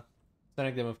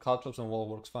standing them with caltrops and wall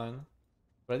works fine.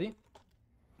 Ready?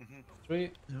 Mhm.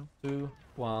 3, Yeah. 2,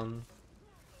 1.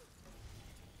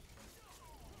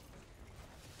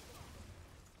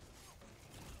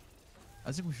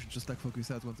 I think we should just like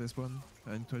focus out once they spawn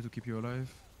and try to keep you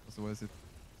alive. Otherwise, it.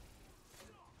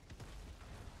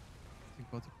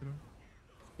 Nothing particular.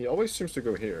 He always seems to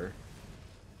go here.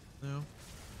 No.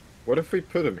 What if we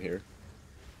put him here?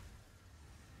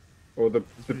 Oh, the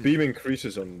pretty- beam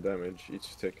increases on damage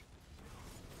each tick.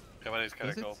 Yeah, but it's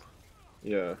kind Does of it? go.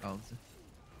 Yeah, I don't see.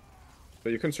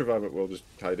 but you can survive it while just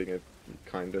hiding it,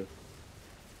 kind of.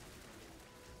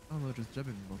 Oh no, just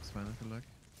jabbing works fine. I feel like.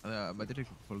 My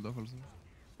detector fold off also.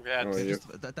 Yeah, Oh, it's- yeah.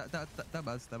 Just that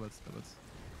bad.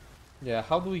 Yeah,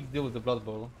 how do we deal with the Blood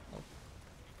Bowl? Oh,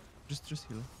 Just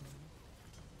heal.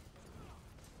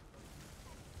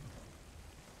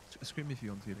 Scream if you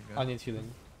want healing. I need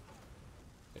healing.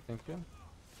 Okay, thank you.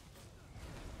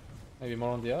 Maybe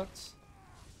more on the arts?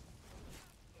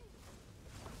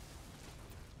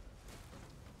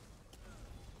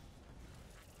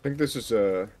 I think this is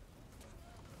a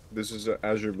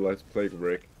Azure Blight Plague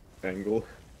Break angle.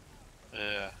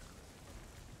 yeah.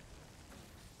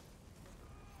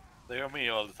 They are me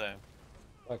all the time.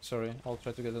 Like, sorry, I'll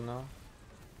try to get it now.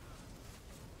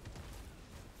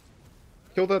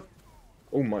 Kill that.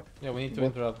 Oh my. Yeah, we need to What?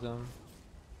 interrupt them.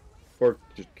 Or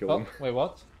just kill Oh, him. wait,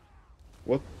 what?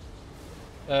 What?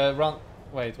 Run.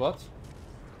 Wait, what?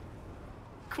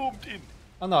 Combed in.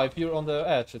 Oh no, if you're on the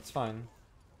edge, it's fine.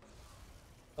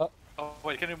 Oh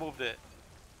wait, can you move the?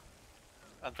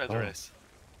 I'm trying to Oh. race.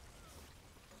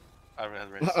 I will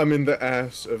race. I'm in the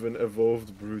ass of an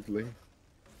evolved broodling.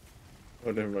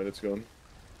 Oh, never mind, it's gone.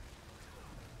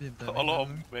 Hallo,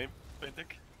 beam, vind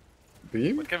ik.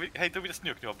 Beam? Wat kan we? Hey, doe je de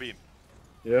snoek nu al beam?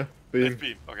 Yeah, Beam. beam.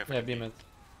 Beam. Oké, Yeah, beam it.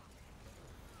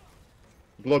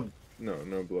 Blood.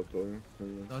 No blood boil.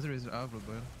 Never mind. No, there is an blood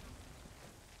boil.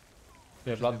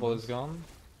 Yeah, Blood Bowl is gone.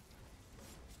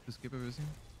 Just skip everything.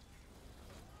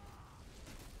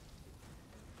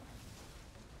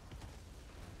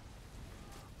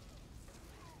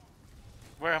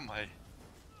 Where am I?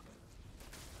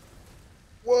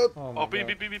 What? Oh my Oh, beam, god.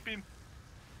 beam, beam, beam, beam.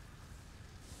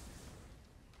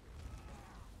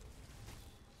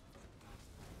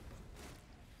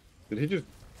 Did he just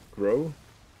grow?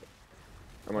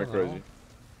 Am I No. crazy?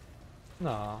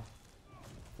 No.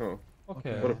 Oh,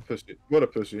 Okay. what a pussy. What a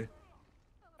pussy.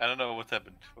 I don't know what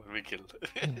happened when we killed.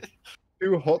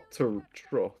 Too hot to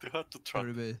trot. Too hard to trot.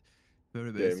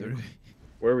 Very bad, Gaming. sorry.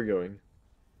 Where are we going?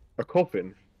 A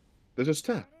coffin? There's a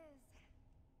staff.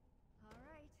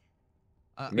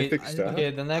 Mythic staff? Okay,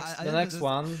 the next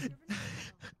one,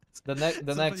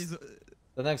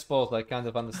 the next boss I kind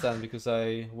of understand because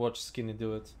I watched Skinny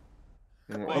do it.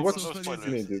 I Well, watched no spoilers.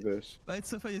 Skinny do this. But it's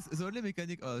so funny. The only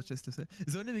mechanic. Oh, just to say,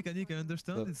 the only mechanic I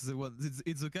understand But- is the one.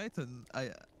 It's the kite, and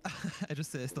I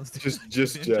just say I stand still.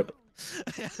 Just jab.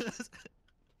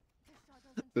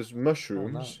 There's Oh,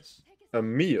 mushrooms, nice. a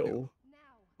meal.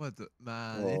 What the,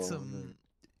 man? It's Oh, some. man.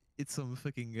 It's some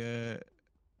fucking.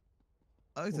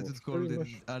 How is Oh, it it's called pretty in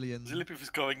much- Alien? Zilipif is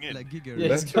going in. Like Giger. Yeah,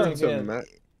 it's Let's turn going in.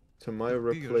 to my Giga.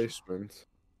 replacement.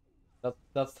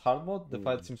 That's hard mode. The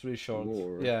fight seems really short.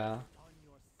 Lore. Yeah.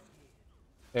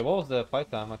 Hey, what was the fight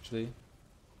time actually?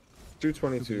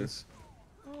 222.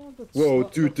 Oh, that's Whoa,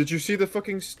 not- dude, not- did you see the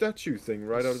fucking statue thing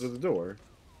right out of the door?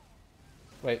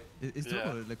 Wait, It's Yeah.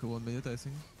 still like a 1 minute, I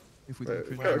think. If we Wait, don't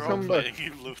come- We're finish. all come back.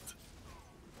 playing in loot.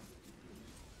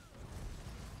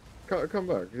 Come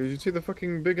back. Did you see the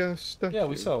fucking big ass statue? yeah,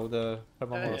 we saw the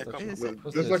Herman Yeah, Mora yeah, statue. come- It's-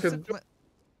 What's There's this? like a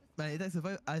Man, it has a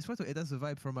vibe. I swear to it has a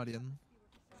vibe from Alien.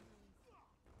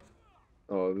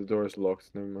 Oh, the door is locked.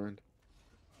 Never mind.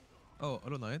 Oh,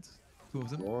 Hollow Knight. 2 of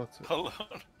them. What? Hollow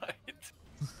Knight.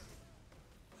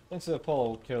 Thanks to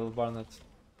Apollo, Carol Barnett.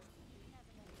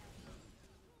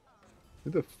 Who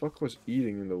the fuck was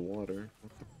eating in the water?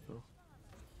 What the fuck?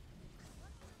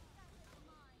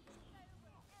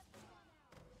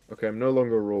 Okay, I'm no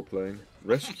longer role playing.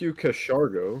 Rescue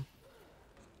Kashargo.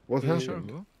 What Yeah, happened?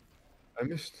 Sure, I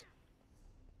missed.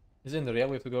 He's in there, yeah,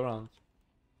 we have to go around.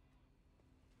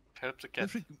 Help the What cat. the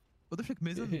frick? What the frick,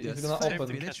 Mason? He's Yes, gonna 5 open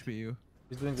million it. HP.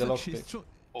 He's doing the Look, lockpick.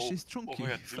 Oh, she's oh chunky. my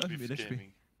god, 5 million Dilbif HP.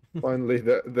 gaming. Finally,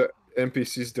 the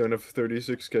NPCs don't have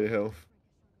 36k health.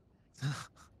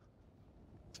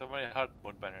 So many hard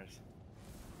mode banners.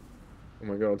 Oh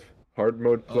my god. Hard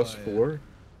mode Oh, plus yeah. 4?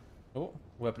 Oh,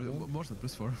 weapon. More than +4.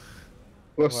 Plus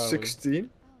Where are we? 16?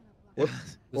 What?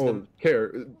 This, Oh, the, care.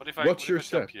 What if I, What's what your if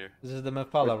I jump step? here? this is the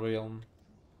Mephala realm.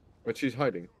 But she's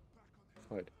hiding.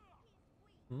 Hide.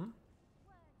 Hmm?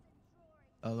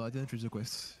 Oh no, I didn't read the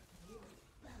quest.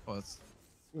 Oh, that's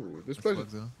Ooh, this that's place.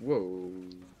 bugged though. Whoa.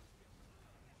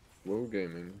 Whoa,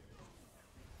 gaming.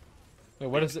 Wait,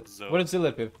 where is it? Zone. Where is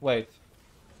Zilipip? Wait.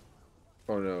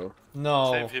 Oh no.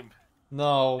 No. Save him.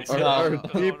 No. He's Our, no. our no.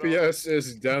 DPS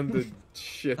is down the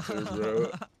shitter,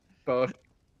 bro. Fuck.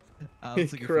 I He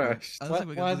was thinking crashed. Why do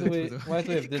we have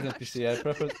this NPC? I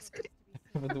prefer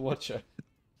with the Watcher.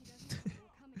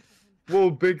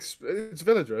 Whoa, it's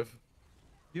Village Rev.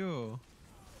 Yo.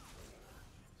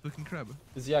 Fucking crab.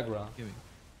 It's Yagra.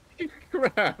 Gaming.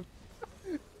 Crab.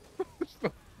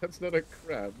 That's not a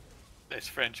crab. There's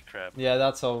French crab. Yeah,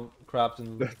 that's how crabs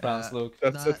in France look.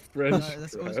 That's Nah, a French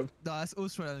that's crab. that's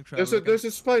Australian crab. There's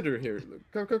a spider here. Look,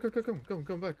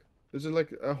 come back. There's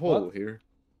like a hole What? here.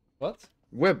 What?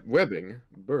 Webbing.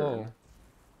 Burn.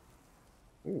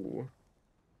 Oh. Ooh.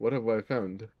 What have I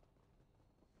found?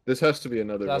 This has to be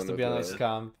another There has one. to be of, a nice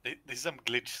scam. This is some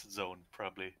glitch zone,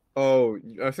 probably. Oh,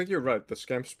 I think you're right. The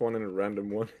scamp spawned in a random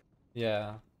one.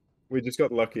 Yeah. We just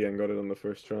got lucky and got it on the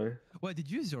first try. Why did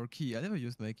you use your key? I never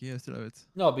used my key. I still have it.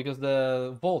 No, because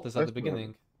the vault is at the That's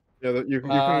beginning. Yeah, you can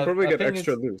I probably get think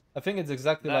extra it's- loot. I think it's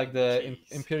exactly Nah, like the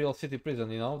jeez. Imperial City prison,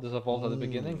 you know? There's a vault at the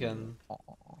beginning and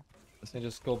you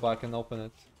just go back and open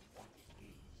it.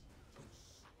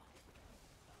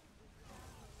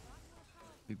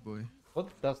 Big boy. What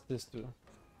does this do?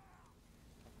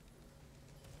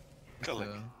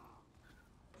 Collect.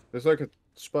 There's like a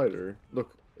spider.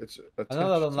 Look, it's attached I know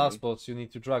that on to last me. boss you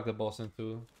need to drag the boss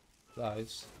into the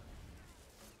ice.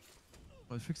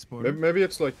 Oh, fixed spoiler. Maybe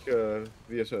it's like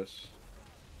VSS.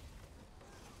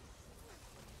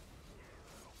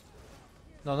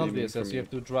 No, not Beaming VSS, from you have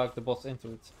to drag the boss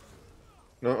into it.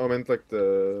 No, I meant like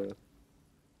the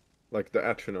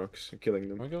Atronachs, killing Can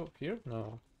them. we go here?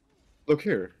 No. Look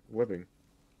here, webbing.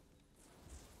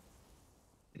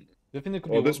 Do you think there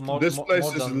could Oh, be this more, this more, place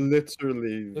more is than... literally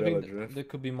Do you Village think Rev. there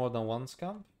could be more than one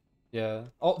scamp? Yeah.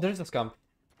 Oh, there is a scamp.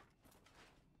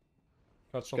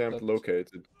 Can't stop Scamp that.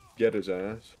 located. Get his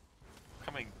ass.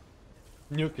 Coming.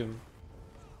 Nuke him.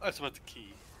 That's about the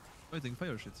key. Waiting,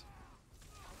 fire shit.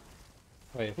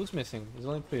 Wait, who's missing? There's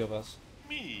only 3 of us.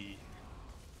 Me.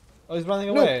 Oh, he's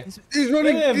running No, away. He's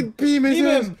running! Beam him! Beam his Beam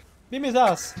ass! him! Beam his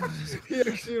ass! He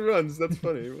actually runs, that's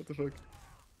funny, what the fuck?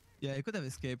 Yeah, he could have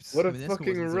escaped. What I a mean, Esco fucking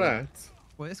wasn't there. rat.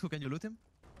 Well, Esco, can you loot him?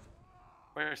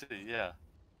 Where is he? Yeah.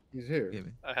 He's here.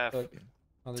 Gaming. I have Look,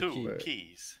 on the 2 key. Wait.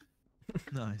 keys.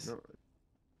 Nice. No.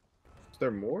 Is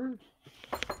there more?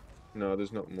 No,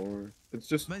 there's not more. It's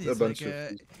just Man, a it's bunch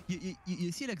like, of...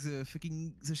 you see like the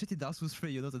fucking the shitty Dark Souls 3,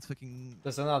 you know, that fucking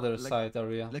There's another Like- side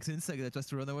area. like the insect that tries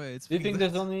to run away. It's Do you fucking think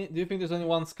there's that. only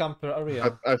one scamp per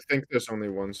area? I think there's only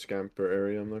one scamp per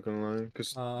area, I'm not gonna lie.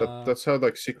 Because Uh, that's how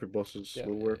like secret bosses yeah,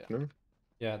 will yeah, work, yeah. no?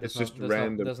 Yeah, it's there's just there's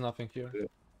random. there's nothing here.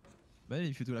 Maybe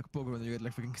if you do like pogo and you get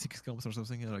like fucking 6 scamps or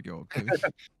something, you're like, yo, okay.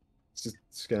 It's just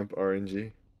scamp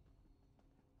RNG.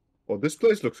 Well, this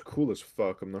place looks cool as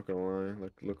fuck, I'm not gonna lie.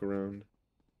 Like, look around.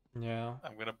 Yeah.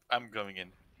 I'm going in.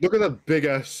 Look at that big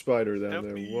ass spider down Help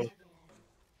there. me. What?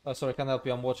 Oh, sorry, I can't help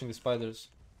you. I'm watching the spiders.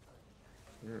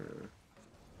 Yeah.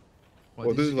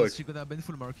 Well, this is like- she gonna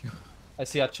full mark you. I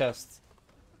see a chest.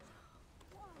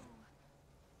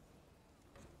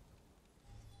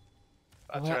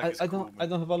 I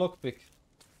don't have a lockpick.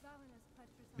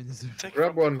 Take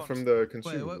Grab from one the from console. the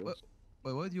consumables.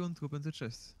 Why do you want to open the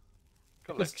chest?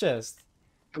 Because Collect. chest.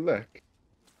 Collect.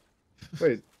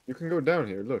 Wait, you can go down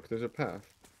here. Look, there's a path.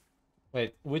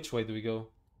 Wait, which way do we go?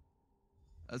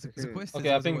 As the Okay. quest Okay,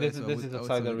 is I the think way, this so is I a would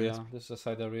side say we area. guys- This is a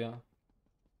side area.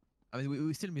 I mean,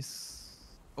 we still miss.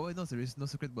 Oh wait, no, there is no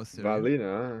secret boss area.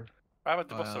 Valinna. I'm at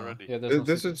the Oh, boss yeah. already. Yeah, there's no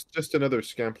This secret. is just another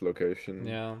scamp location.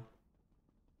 Yeah.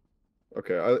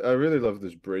 Okay, I really love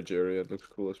this bridge area. It looks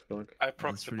cool as fuck. I That's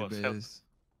procced the pretty boss. Help. base.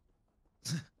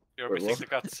 You're Wait, missing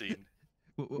what? the cutscene.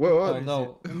 What? Oh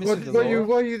no, I'm missing the lore.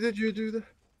 Why did you do that?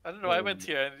 I don't know. I went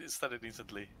here and it started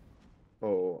instantly.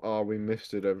 Oh, we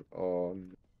missed it.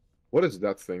 What is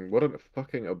that thing? What a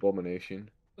fucking abomination.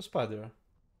 The spider.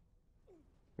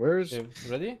 Where's Okay,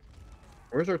 ready?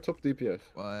 our top DPS?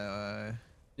 Why?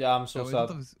 Yeah, I'm so Yeah, we sad.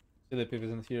 don't have- Philip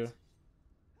isn't here.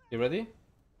 You ready?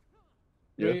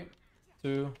 Yeah. 3,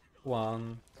 2,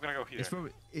 1. I'm gonna go here.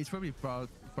 It's probably part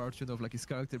of like his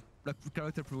character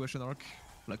progression arc.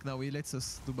 Like now he lets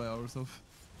us do by ourselves.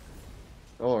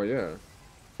 Oh yeah.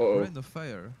 Uh-oh. Rain of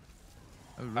fire.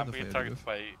 Oh, rain I'm of being fire. targeted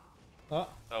by. Ah,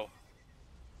 Oh,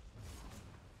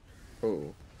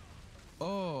 Oh.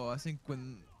 Oh, I think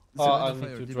when Oh, the I rain of need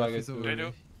fire to debuff drag is it to- over, Do you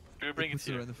do? Do you bring it puts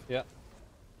the here? rain of- yeah.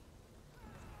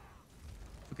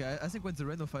 Okay, I think when the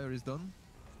rain of fire is done,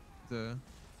 the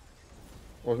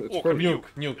Oh, it's Oh, probably.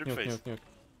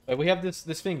 Nuke. We have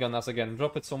this thing on us again.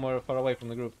 Drop it somewhere far away from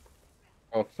the group.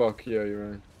 Oh fuck, yeah, you're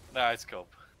right. Nah, it's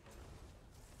scope.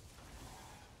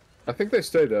 I think they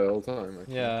stayed there the whole time.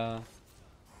 Actually. Yeah.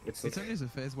 It's it's only the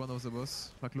phase one of the boss.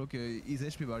 Like look, his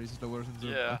HP bar is lower than the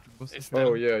Yeah, actual boss. it's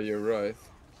Oh them. yeah, you're right.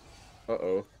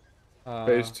 Uh-oh.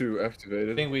 Phase 2 I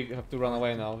activated. think we have to run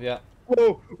away now. Yeah.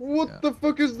 Whoa! What Yeah. the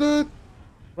fuck is that?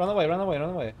 Run away.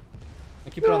 I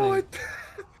keep No, running.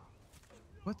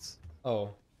 What?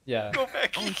 Oh, yeah. Go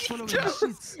back. Oh, it's following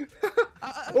the shit.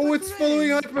 Oh, it's following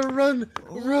Hyper! Run!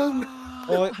 Run!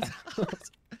 Oh,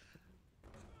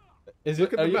 is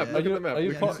Look it? at Are the you? map, Are look at you? the map. Are You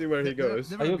you? can cor- see where he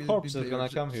goes. Are your corpses gonna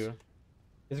come here?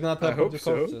 He's gonna I teleport hope your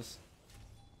so. corpses.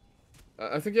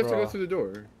 I think you have to go Bruh. through the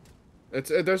door.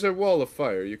 There's a wall of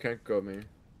fire. You can't go me.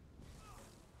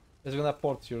 He's gonna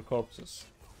port your corpses.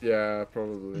 Yeah,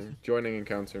 probably. Joining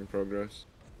encounter in progress.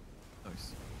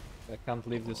 Nice. I can't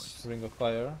leave this ring of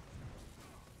fire.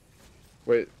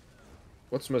 Wait,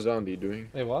 what's Mazandi doing?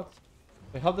 Wait, what?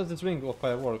 Wait, how does this ring of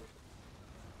fire work?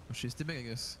 Oh, she's teaming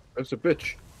us. That's a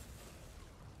bitch.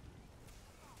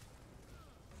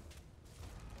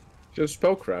 Just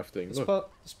spellcrafting. Look,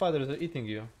 Spiders are eating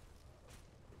you.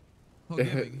 Oh,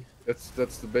 gaming. that's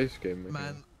the base game.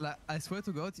 Man, like, I swear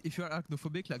to God, if you are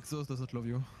arachnophobic, like Zeus doesn't love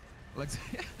you. Like,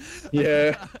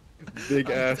 Yeah, big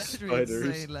Like, ass that's really spiders.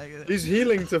 insane, like, He's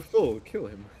healing to full. Kill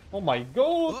him. Oh my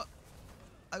god! Oh,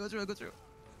 I got you.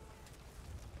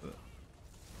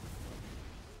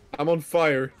 I'm on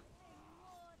fire.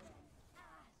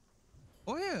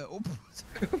 Oh yeah. Oh.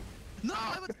 No,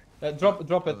 I would. Drop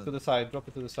it to the side. Drop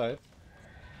it to the side.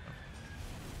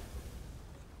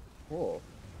 Whoa.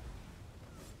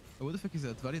 Oh, what the fuck is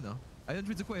that? Valinna. I didn't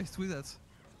read the quest. Who is that?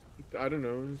 I don't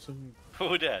know. Some...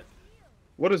 Who that?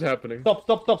 What is happening?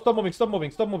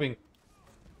 Stop moving.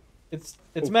 It's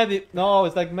Oh. Medi. No,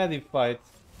 it's like Medi fight.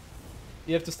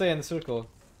 You have to stay in the circle.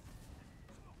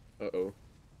 Uh-oh.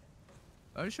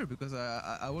 Are you sure? Because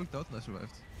I walked out and I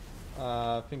survived.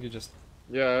 I think you just.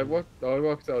 Yeah, I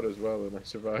walked out as well and I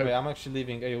survived. Wait, I'm actually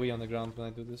leaving AoE on the ground when I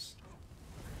do this.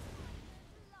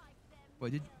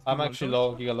 Wait, did I'm you actually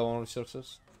walk out? giga low on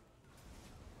resources.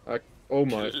 Oh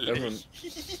my, everyone.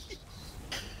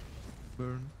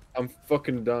 Burn. I'm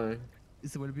fucking dying.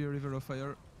 This will be a river of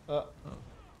fire. Oh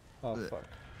Blech. fuck.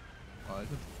 Oh, I got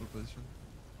full position.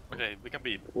 Okay, we can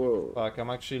beam. Whoa. Fuck, I'm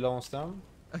actually low on stun.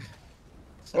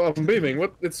 Oh, I'm beaming.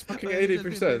 What? It's fucking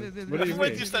 80%. What do you When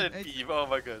mean? you started beam, oh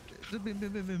my god.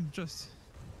 Bim, just.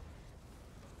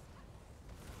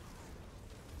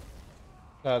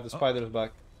 The spider is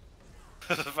back.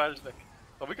 The fire's back.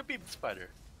 Oh, we can beam the spider.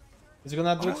 Is he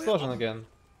gonna do Oh, yeah. explosion again?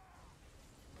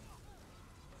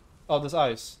 Oh, there's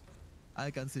ice.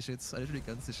 I can't see shit. I literally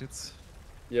can't see shit.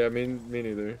 Yeah, me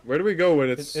neither. Where do we go when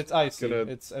it's... It's icy.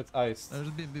 gonna- It's ice.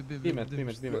 Just beam Beam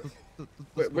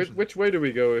it. Which way do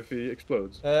we go if he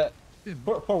explodes? Beam.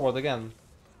 Forward again.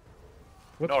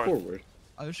 What's North. forward?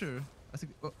 Are you sure? I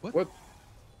think. What? What? What?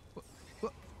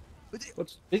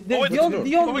 What's... The, Oh, the, it's only, north.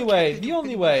 the Oh, only wait, way, can the you- only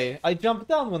can you- way. I jumped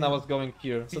down when I was going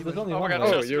here, so Can you there's move? only Oh my one god, way.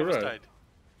 Oh, just you're go right. side.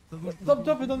 Stop,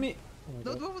 drop it on me.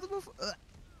 Don't move.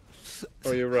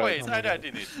 Oh, you're right. Wait, Oh my I god.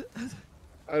 did it.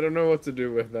 I don't know what to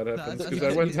do when that happens, I because think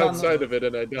I went you outside of it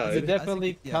and I You died. think-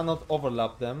 definitely yeah. cannot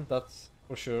overlap them, that's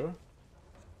for sure.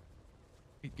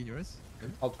 Can you rest?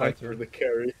 Good. I'll try For to. the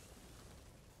carry.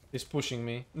 He's pushing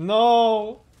me.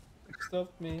 No!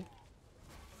 Stop me.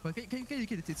 But can you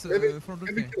kill it? It's Maybe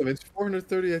 400k. kill him. It's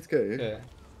 438k. Yeah.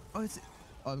 Oh, it's.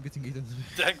 Oh, I'm getting eaten.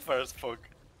 Tank first, fuck.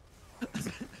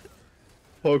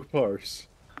 Hog parse.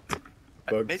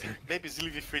 Bug Maybe, tank. maybe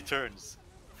Zilgif returns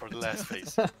for the last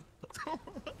phase.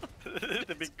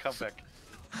 The big comeback.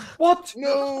 What?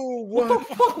 No! What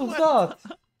the fuck was that?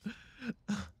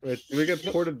 Wait, did we get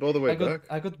ported all the way back?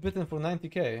 I got bitten for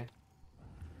 90k.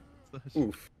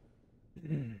 Oof.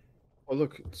 Oh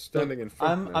look, it's standing in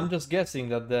front now. I'm just guessing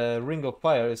that the ring of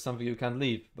fire is something you can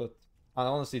leave, but I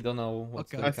honestly don't know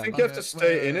what's Okay. the I think you have to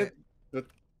stay in it. But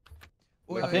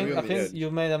Wait, I think maybe I on the think edge.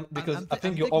 you made them because I'm I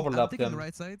think you taking- overlapped I'm taking them.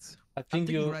 right side. I I'm think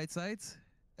taking you right side,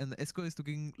 and Esco is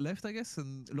taking left, I guess,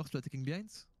 and Lords are taking behind.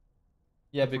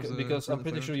 yeah for the- because for I'm the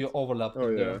pretty fire sure you rocket. overlapped Oh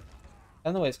them yeah. there.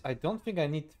 Anyways, I don't think I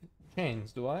need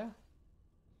chains, do I?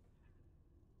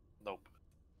 Nope.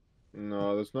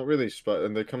 No, there's not really spot,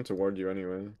 and they come toward you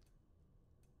anyway.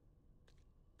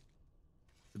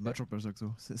 The Metro Berserk,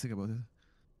 so think about it.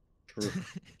 True.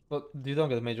 But you don't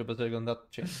get major berserk on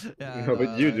that chain. Yeah, No,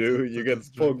 but you do. it's- You get it's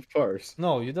true. fog parse.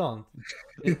 No, you don't.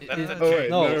 That's Oh wait,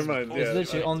 no, never mind. it's Yeah,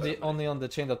 literally right. only on the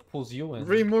chain that pulls you in.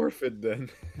 Remorph it then.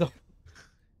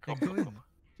 Hey, go in.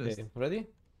 Just Okay, ready?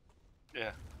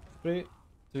 Yeah. 3,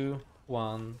 2,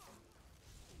 1.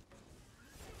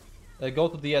 Go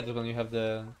to the edge when you have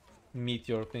the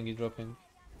meteor thingy dropping.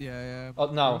 yeah. Oh,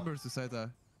 now. Remember to side To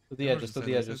the Remember edges, to to say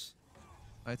the that, edges.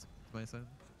 right to my side.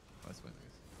 Oh, it's fine, I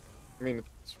guess. I mean,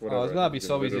 it's whatever. Oh, it's I gonna think be you can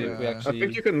so easy literally- if we Yeah. I actually.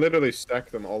 think you can literally stack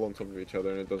them all on top of each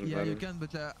other, and it doesn't Yeah, matter. you can,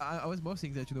 but I was more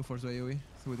saying that, for the AoE,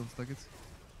 so we don't stack it.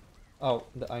 Oh,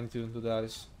 I need to do the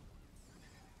ice.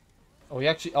 Oh, he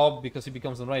actually. Oh, because he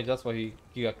becomes enraged, that's why he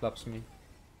giga claps me.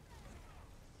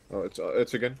 Oh,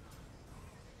 it's again.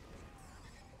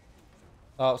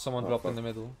 Oh, someone Oh, dropped in fuck. the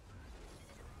middle.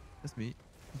 That's me.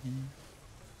 Of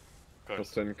Plus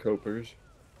course. 10 copers.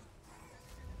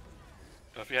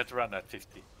 But we had to run at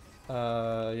 50.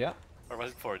 Yeah. Or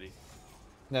was it 40?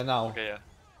 Yeah, now. Okay, yeah.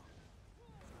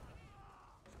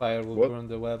 Fire will What? burn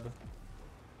the web.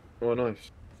 Oh,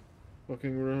 nice.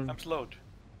 Fucking run. I'm slowed.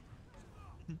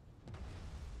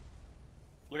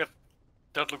 Look at.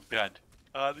 Don't look behind.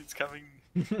 Ah, it's coming.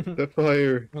 The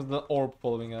fire. There's the orb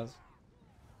following us.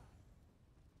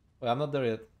 Wait, I'm not there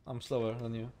yet. I'm slower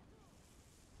than you.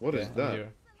 What is I'm that? here.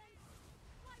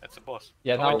 That's a boss.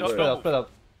 Yeah, Oh, now wait, don't spread out, move. spread out.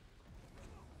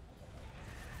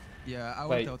 Yeah, I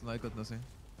Wait. went out and I got nothing.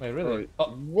 Wait, really? Oh,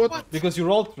 Oh, what? because you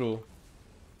rolled through.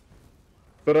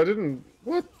 But I didn't.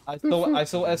 What? I the saw fuck? I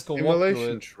saw Esco walk through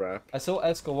Immolation it. trap. I saw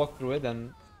Esco walk through it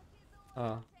and.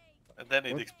 And then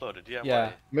it What? exploded. Yeah. Yeah.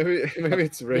 why? Maybe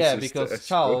it's racist. Yeah, to because Esco.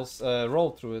 Charles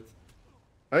rolled through it.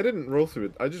 I didn't roll through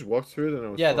it. I just walked through it and I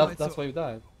was Yeah, fine. that's why you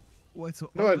died. Wait, so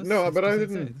No, all of us no, has but to I stay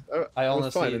didn't. inside? I was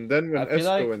honestly- fine. And then when I feel Esco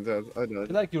like- went out, I I died.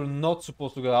 feel like you're not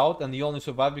supposed to go out and you only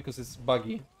survive because it's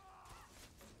buggy.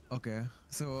 Okay,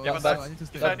 so, Yeah, but so that's- I need to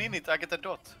stay. If I'm in it, I get a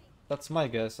dot. That's my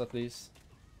guess, at least.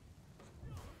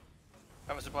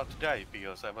 I was about to die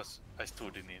because I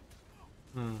stood in it.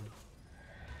 Hmm.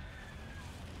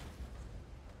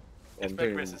 Let's I'm make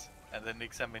doing- races and then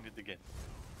examine it again.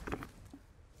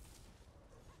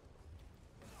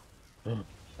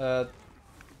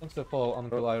 Thanks for the follow,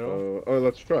 Uncle Iroh. Oh,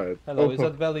 let's try it. Hello, Oh, is that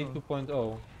fuck. Valley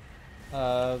 2.0?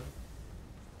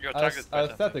 You're targeted by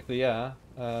something. Aesthetically, yeah.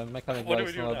 Mechanic What do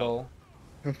wise, we do not at now? all.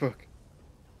 Oh, fuck.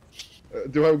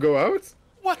 Do I go out?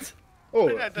 What? Oh,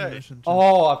 Where did I die? Simulation check.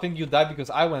 Oh, I think you died because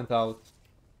I went out.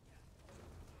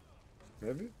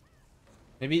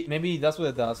 maybe? Maybe that's what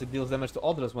it does. It deals damage to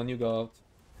others when you go out.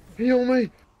 Heal me!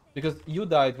 Because you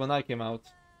died when I came out.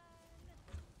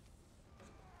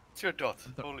 It's your dot.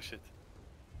 Holy shit.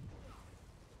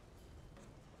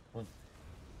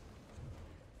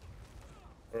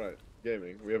 Alright,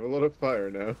 gaming. We have a lot of fire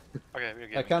now. Okay, we're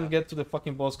getting I can't get to the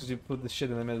fucking boss because you put the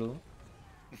shit in the middle.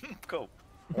 Go.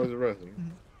 I was resin.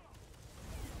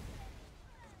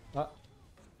 Ah,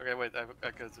 Okay, wait.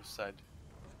 I go to the side.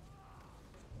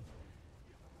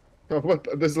 Oh, what?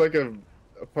 There's like a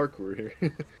parkour here.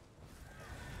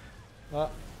 ah.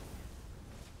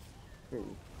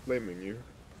 Ooh, blaming you.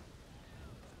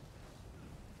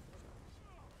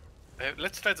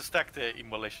 Let's try to stack the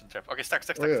immolation trap. Okay, stack.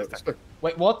 Oh yeah, stuck.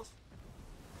 Wait, what?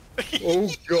 Oh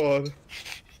god.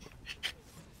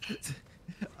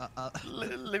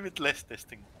 Limitless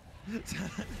testing.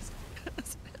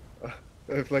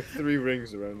 I have like 3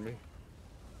 rings around me.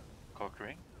 Cock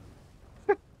ring.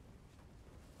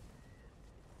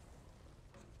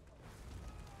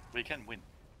 We can win.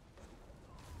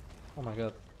 Oh my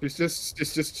god. He's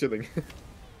just chilling.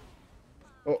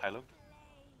 Hello.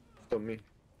 on me.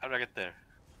 How do I get there?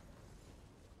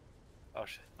 Oh,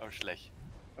 Schleich.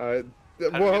 Uh, How do we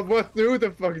get- what? Who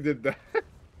the fuck did that?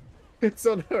 It's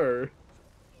on her.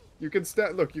 You can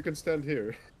stand. Look, you can stand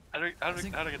here. How do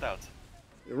I get out?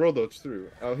 Roll dodge through.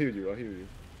 I'll heal you. I'll heal you.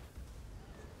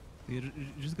 You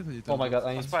just get to Oh my god,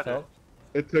 I need to Spider. help.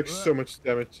 It took so much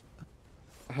damage.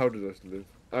 How did I live?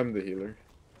 I'm the healer.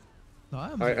 No,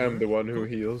 I am the one who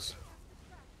heals.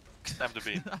 I'm the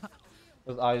beam.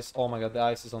 There's ice. Oh my god, the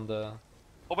ice is on the.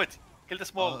 Oh wait, kill the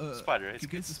small spider. It's, you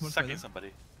killed the small sucking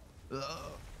spider?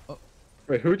 somebody.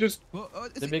 Wait, who just?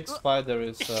 The big spider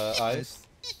is ice.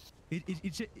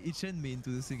 It sent me into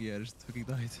the thingy. I just fucking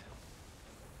died.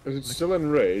 Is it still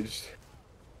enraged?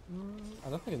 I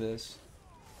don't think it is.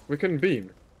 We can beam.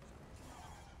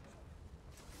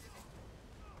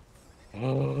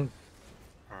 Oh,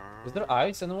 Is there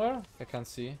ice anywhere? I can't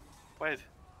see. Wait.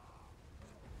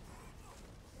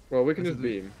 well, we can What's just it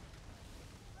do? beam.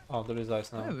 Oh, there is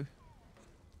ice now.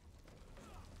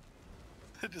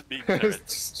 Yeah, Just beam. It's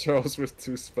just Charles with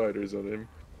 2 spiders on him.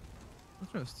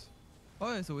 not trust.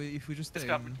 Oh yeah, so if we just Let's stay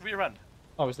go. in... We run.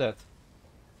 Oh, is that?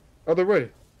 Other way.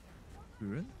 We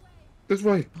run? This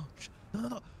way. Oh,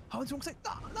 no. How is wrong side?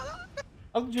 No.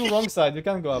 How did you wrong side? You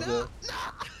can't go up there.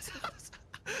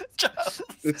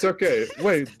 It's okay.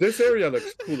 Wait, this area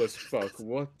looks cool as fuck.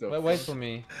 What the? Wait fuck? for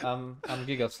me. I'm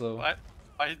giga slow.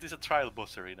 Why is this a trial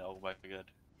boss arena? Oh my god.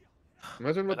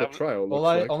 Imagine what And the I trial looks All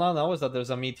like. I know is that there's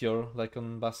a meteor, like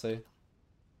on Basse.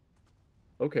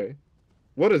 Okay.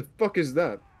 What the fuck is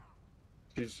that?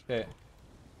 Jeez. Okay.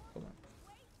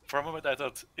 For a moment I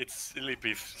thought it's silly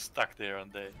beef stuck there on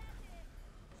the...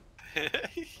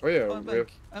 Oh yeah, I'm we have,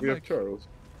 back. I'm we have back. Charles.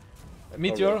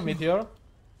 Meteor, Alright. meteor.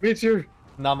 Meteor!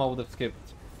 Nama would have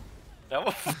skipped.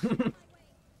 No.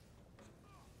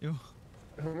 Yo.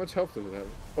 How much health does it have?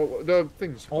 Oh, the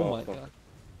things. Oh my fuck. god.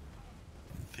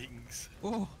 Things.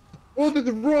 Oh. Oh,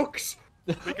 the rocks!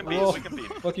 We can beam, Oh, we can beam.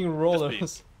 Fucking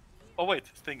rollers. Oh wait,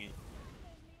 thingy.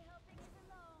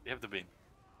 We have the beam.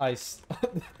 Ice.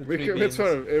 The We three can, it's beams.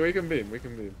 fine. We can beam. We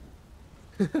can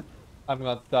beam. I'm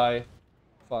gonna die.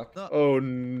 Fuck. No. Oh,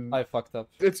 I fucked up.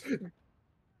 it's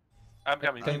I'm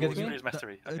coming. Can you get me? Scribes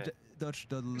mastery. Okay. Dodge.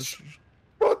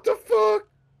 what the fuck?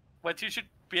 Wait, you should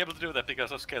be able to do that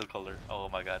because of scale color. Oh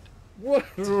my god. What?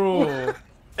 True.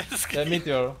 The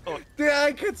meteor. Yeah,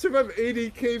 I can't survive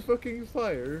 80k fucking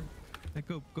fire.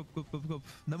 Go.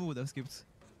 Never would have skipped.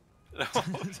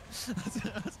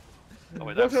 Oh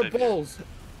wait, What I'm are safe here. balls?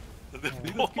 We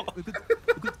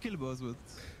could kill boss, but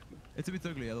it's a bit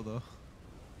ugly. I don't know.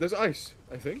 There's ice,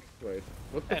 I think. Wait,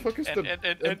 what the And- fuck is and- the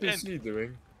and- NPC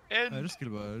doing? And Just kill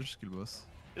boss.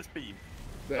 this beam.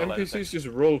 The Oh, like NPC's just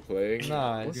role playing.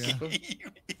 Nice.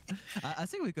 I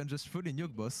think we can just fully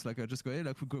nuke boss. Like just go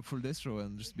like we go full destro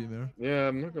and just be there. Yeah,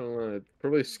 I'm not gonna lie. It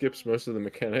probably skips most of the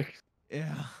mechanics.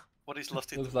 Yeah. What is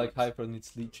lost in Looks the like woods? Hyper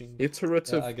needs leeching.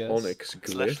 Iterative Yeah, I guess. onyx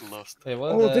Slash glyph. lost. Hey,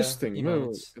 what are Oh, the this thing.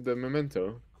 emotes? No, the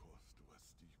memento.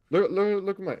 Look at me.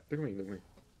 Look at me.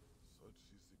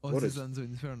 What is- Ozezan the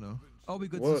Inferno. Oh, we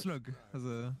got What? the slug as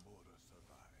a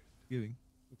giving.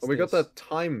 It's Oh, we got this. that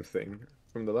time thing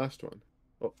from the last one.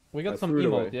 Oh, We got I some threw it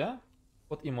emote, away. yeah?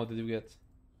 What emote did you get?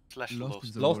 Slash Lost lost.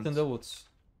 in the Lost in world. the woods.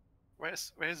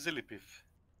 Where's Zillipif?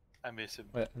 I miss him.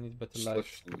 Wait, I need better light.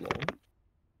 Slash long?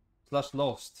 Slash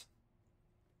lost.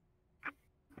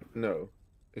 No.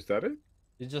 Is that it?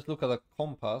 You just look at a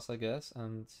compass, I guess,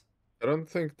 and I don't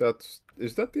think that's.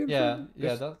 Is that the yeah, Inferno?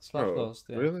 yeah, Is- that's slash oh, lost.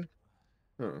 Yeah. Really?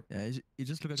 Oh. Yeah, you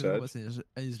just look at Sad. the boss and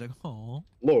he's like, oh,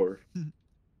 Lore.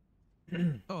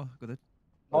 oh, got it.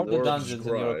 How are the Lore dungeons in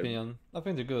your scribe. opinion? I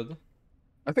think they're good.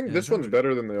 I think Yeah, this one's exactly.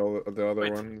 better than the other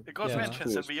Wait, one. it goes Yeah.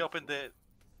 mentions and we open the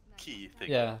key thing.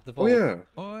 Yeah, the Oh vault. yeah.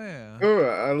 Oh yeah. Oh,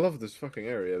 I love this fucking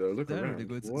area though. Look They're around. really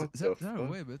good. What They're the fuck?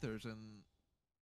 way better than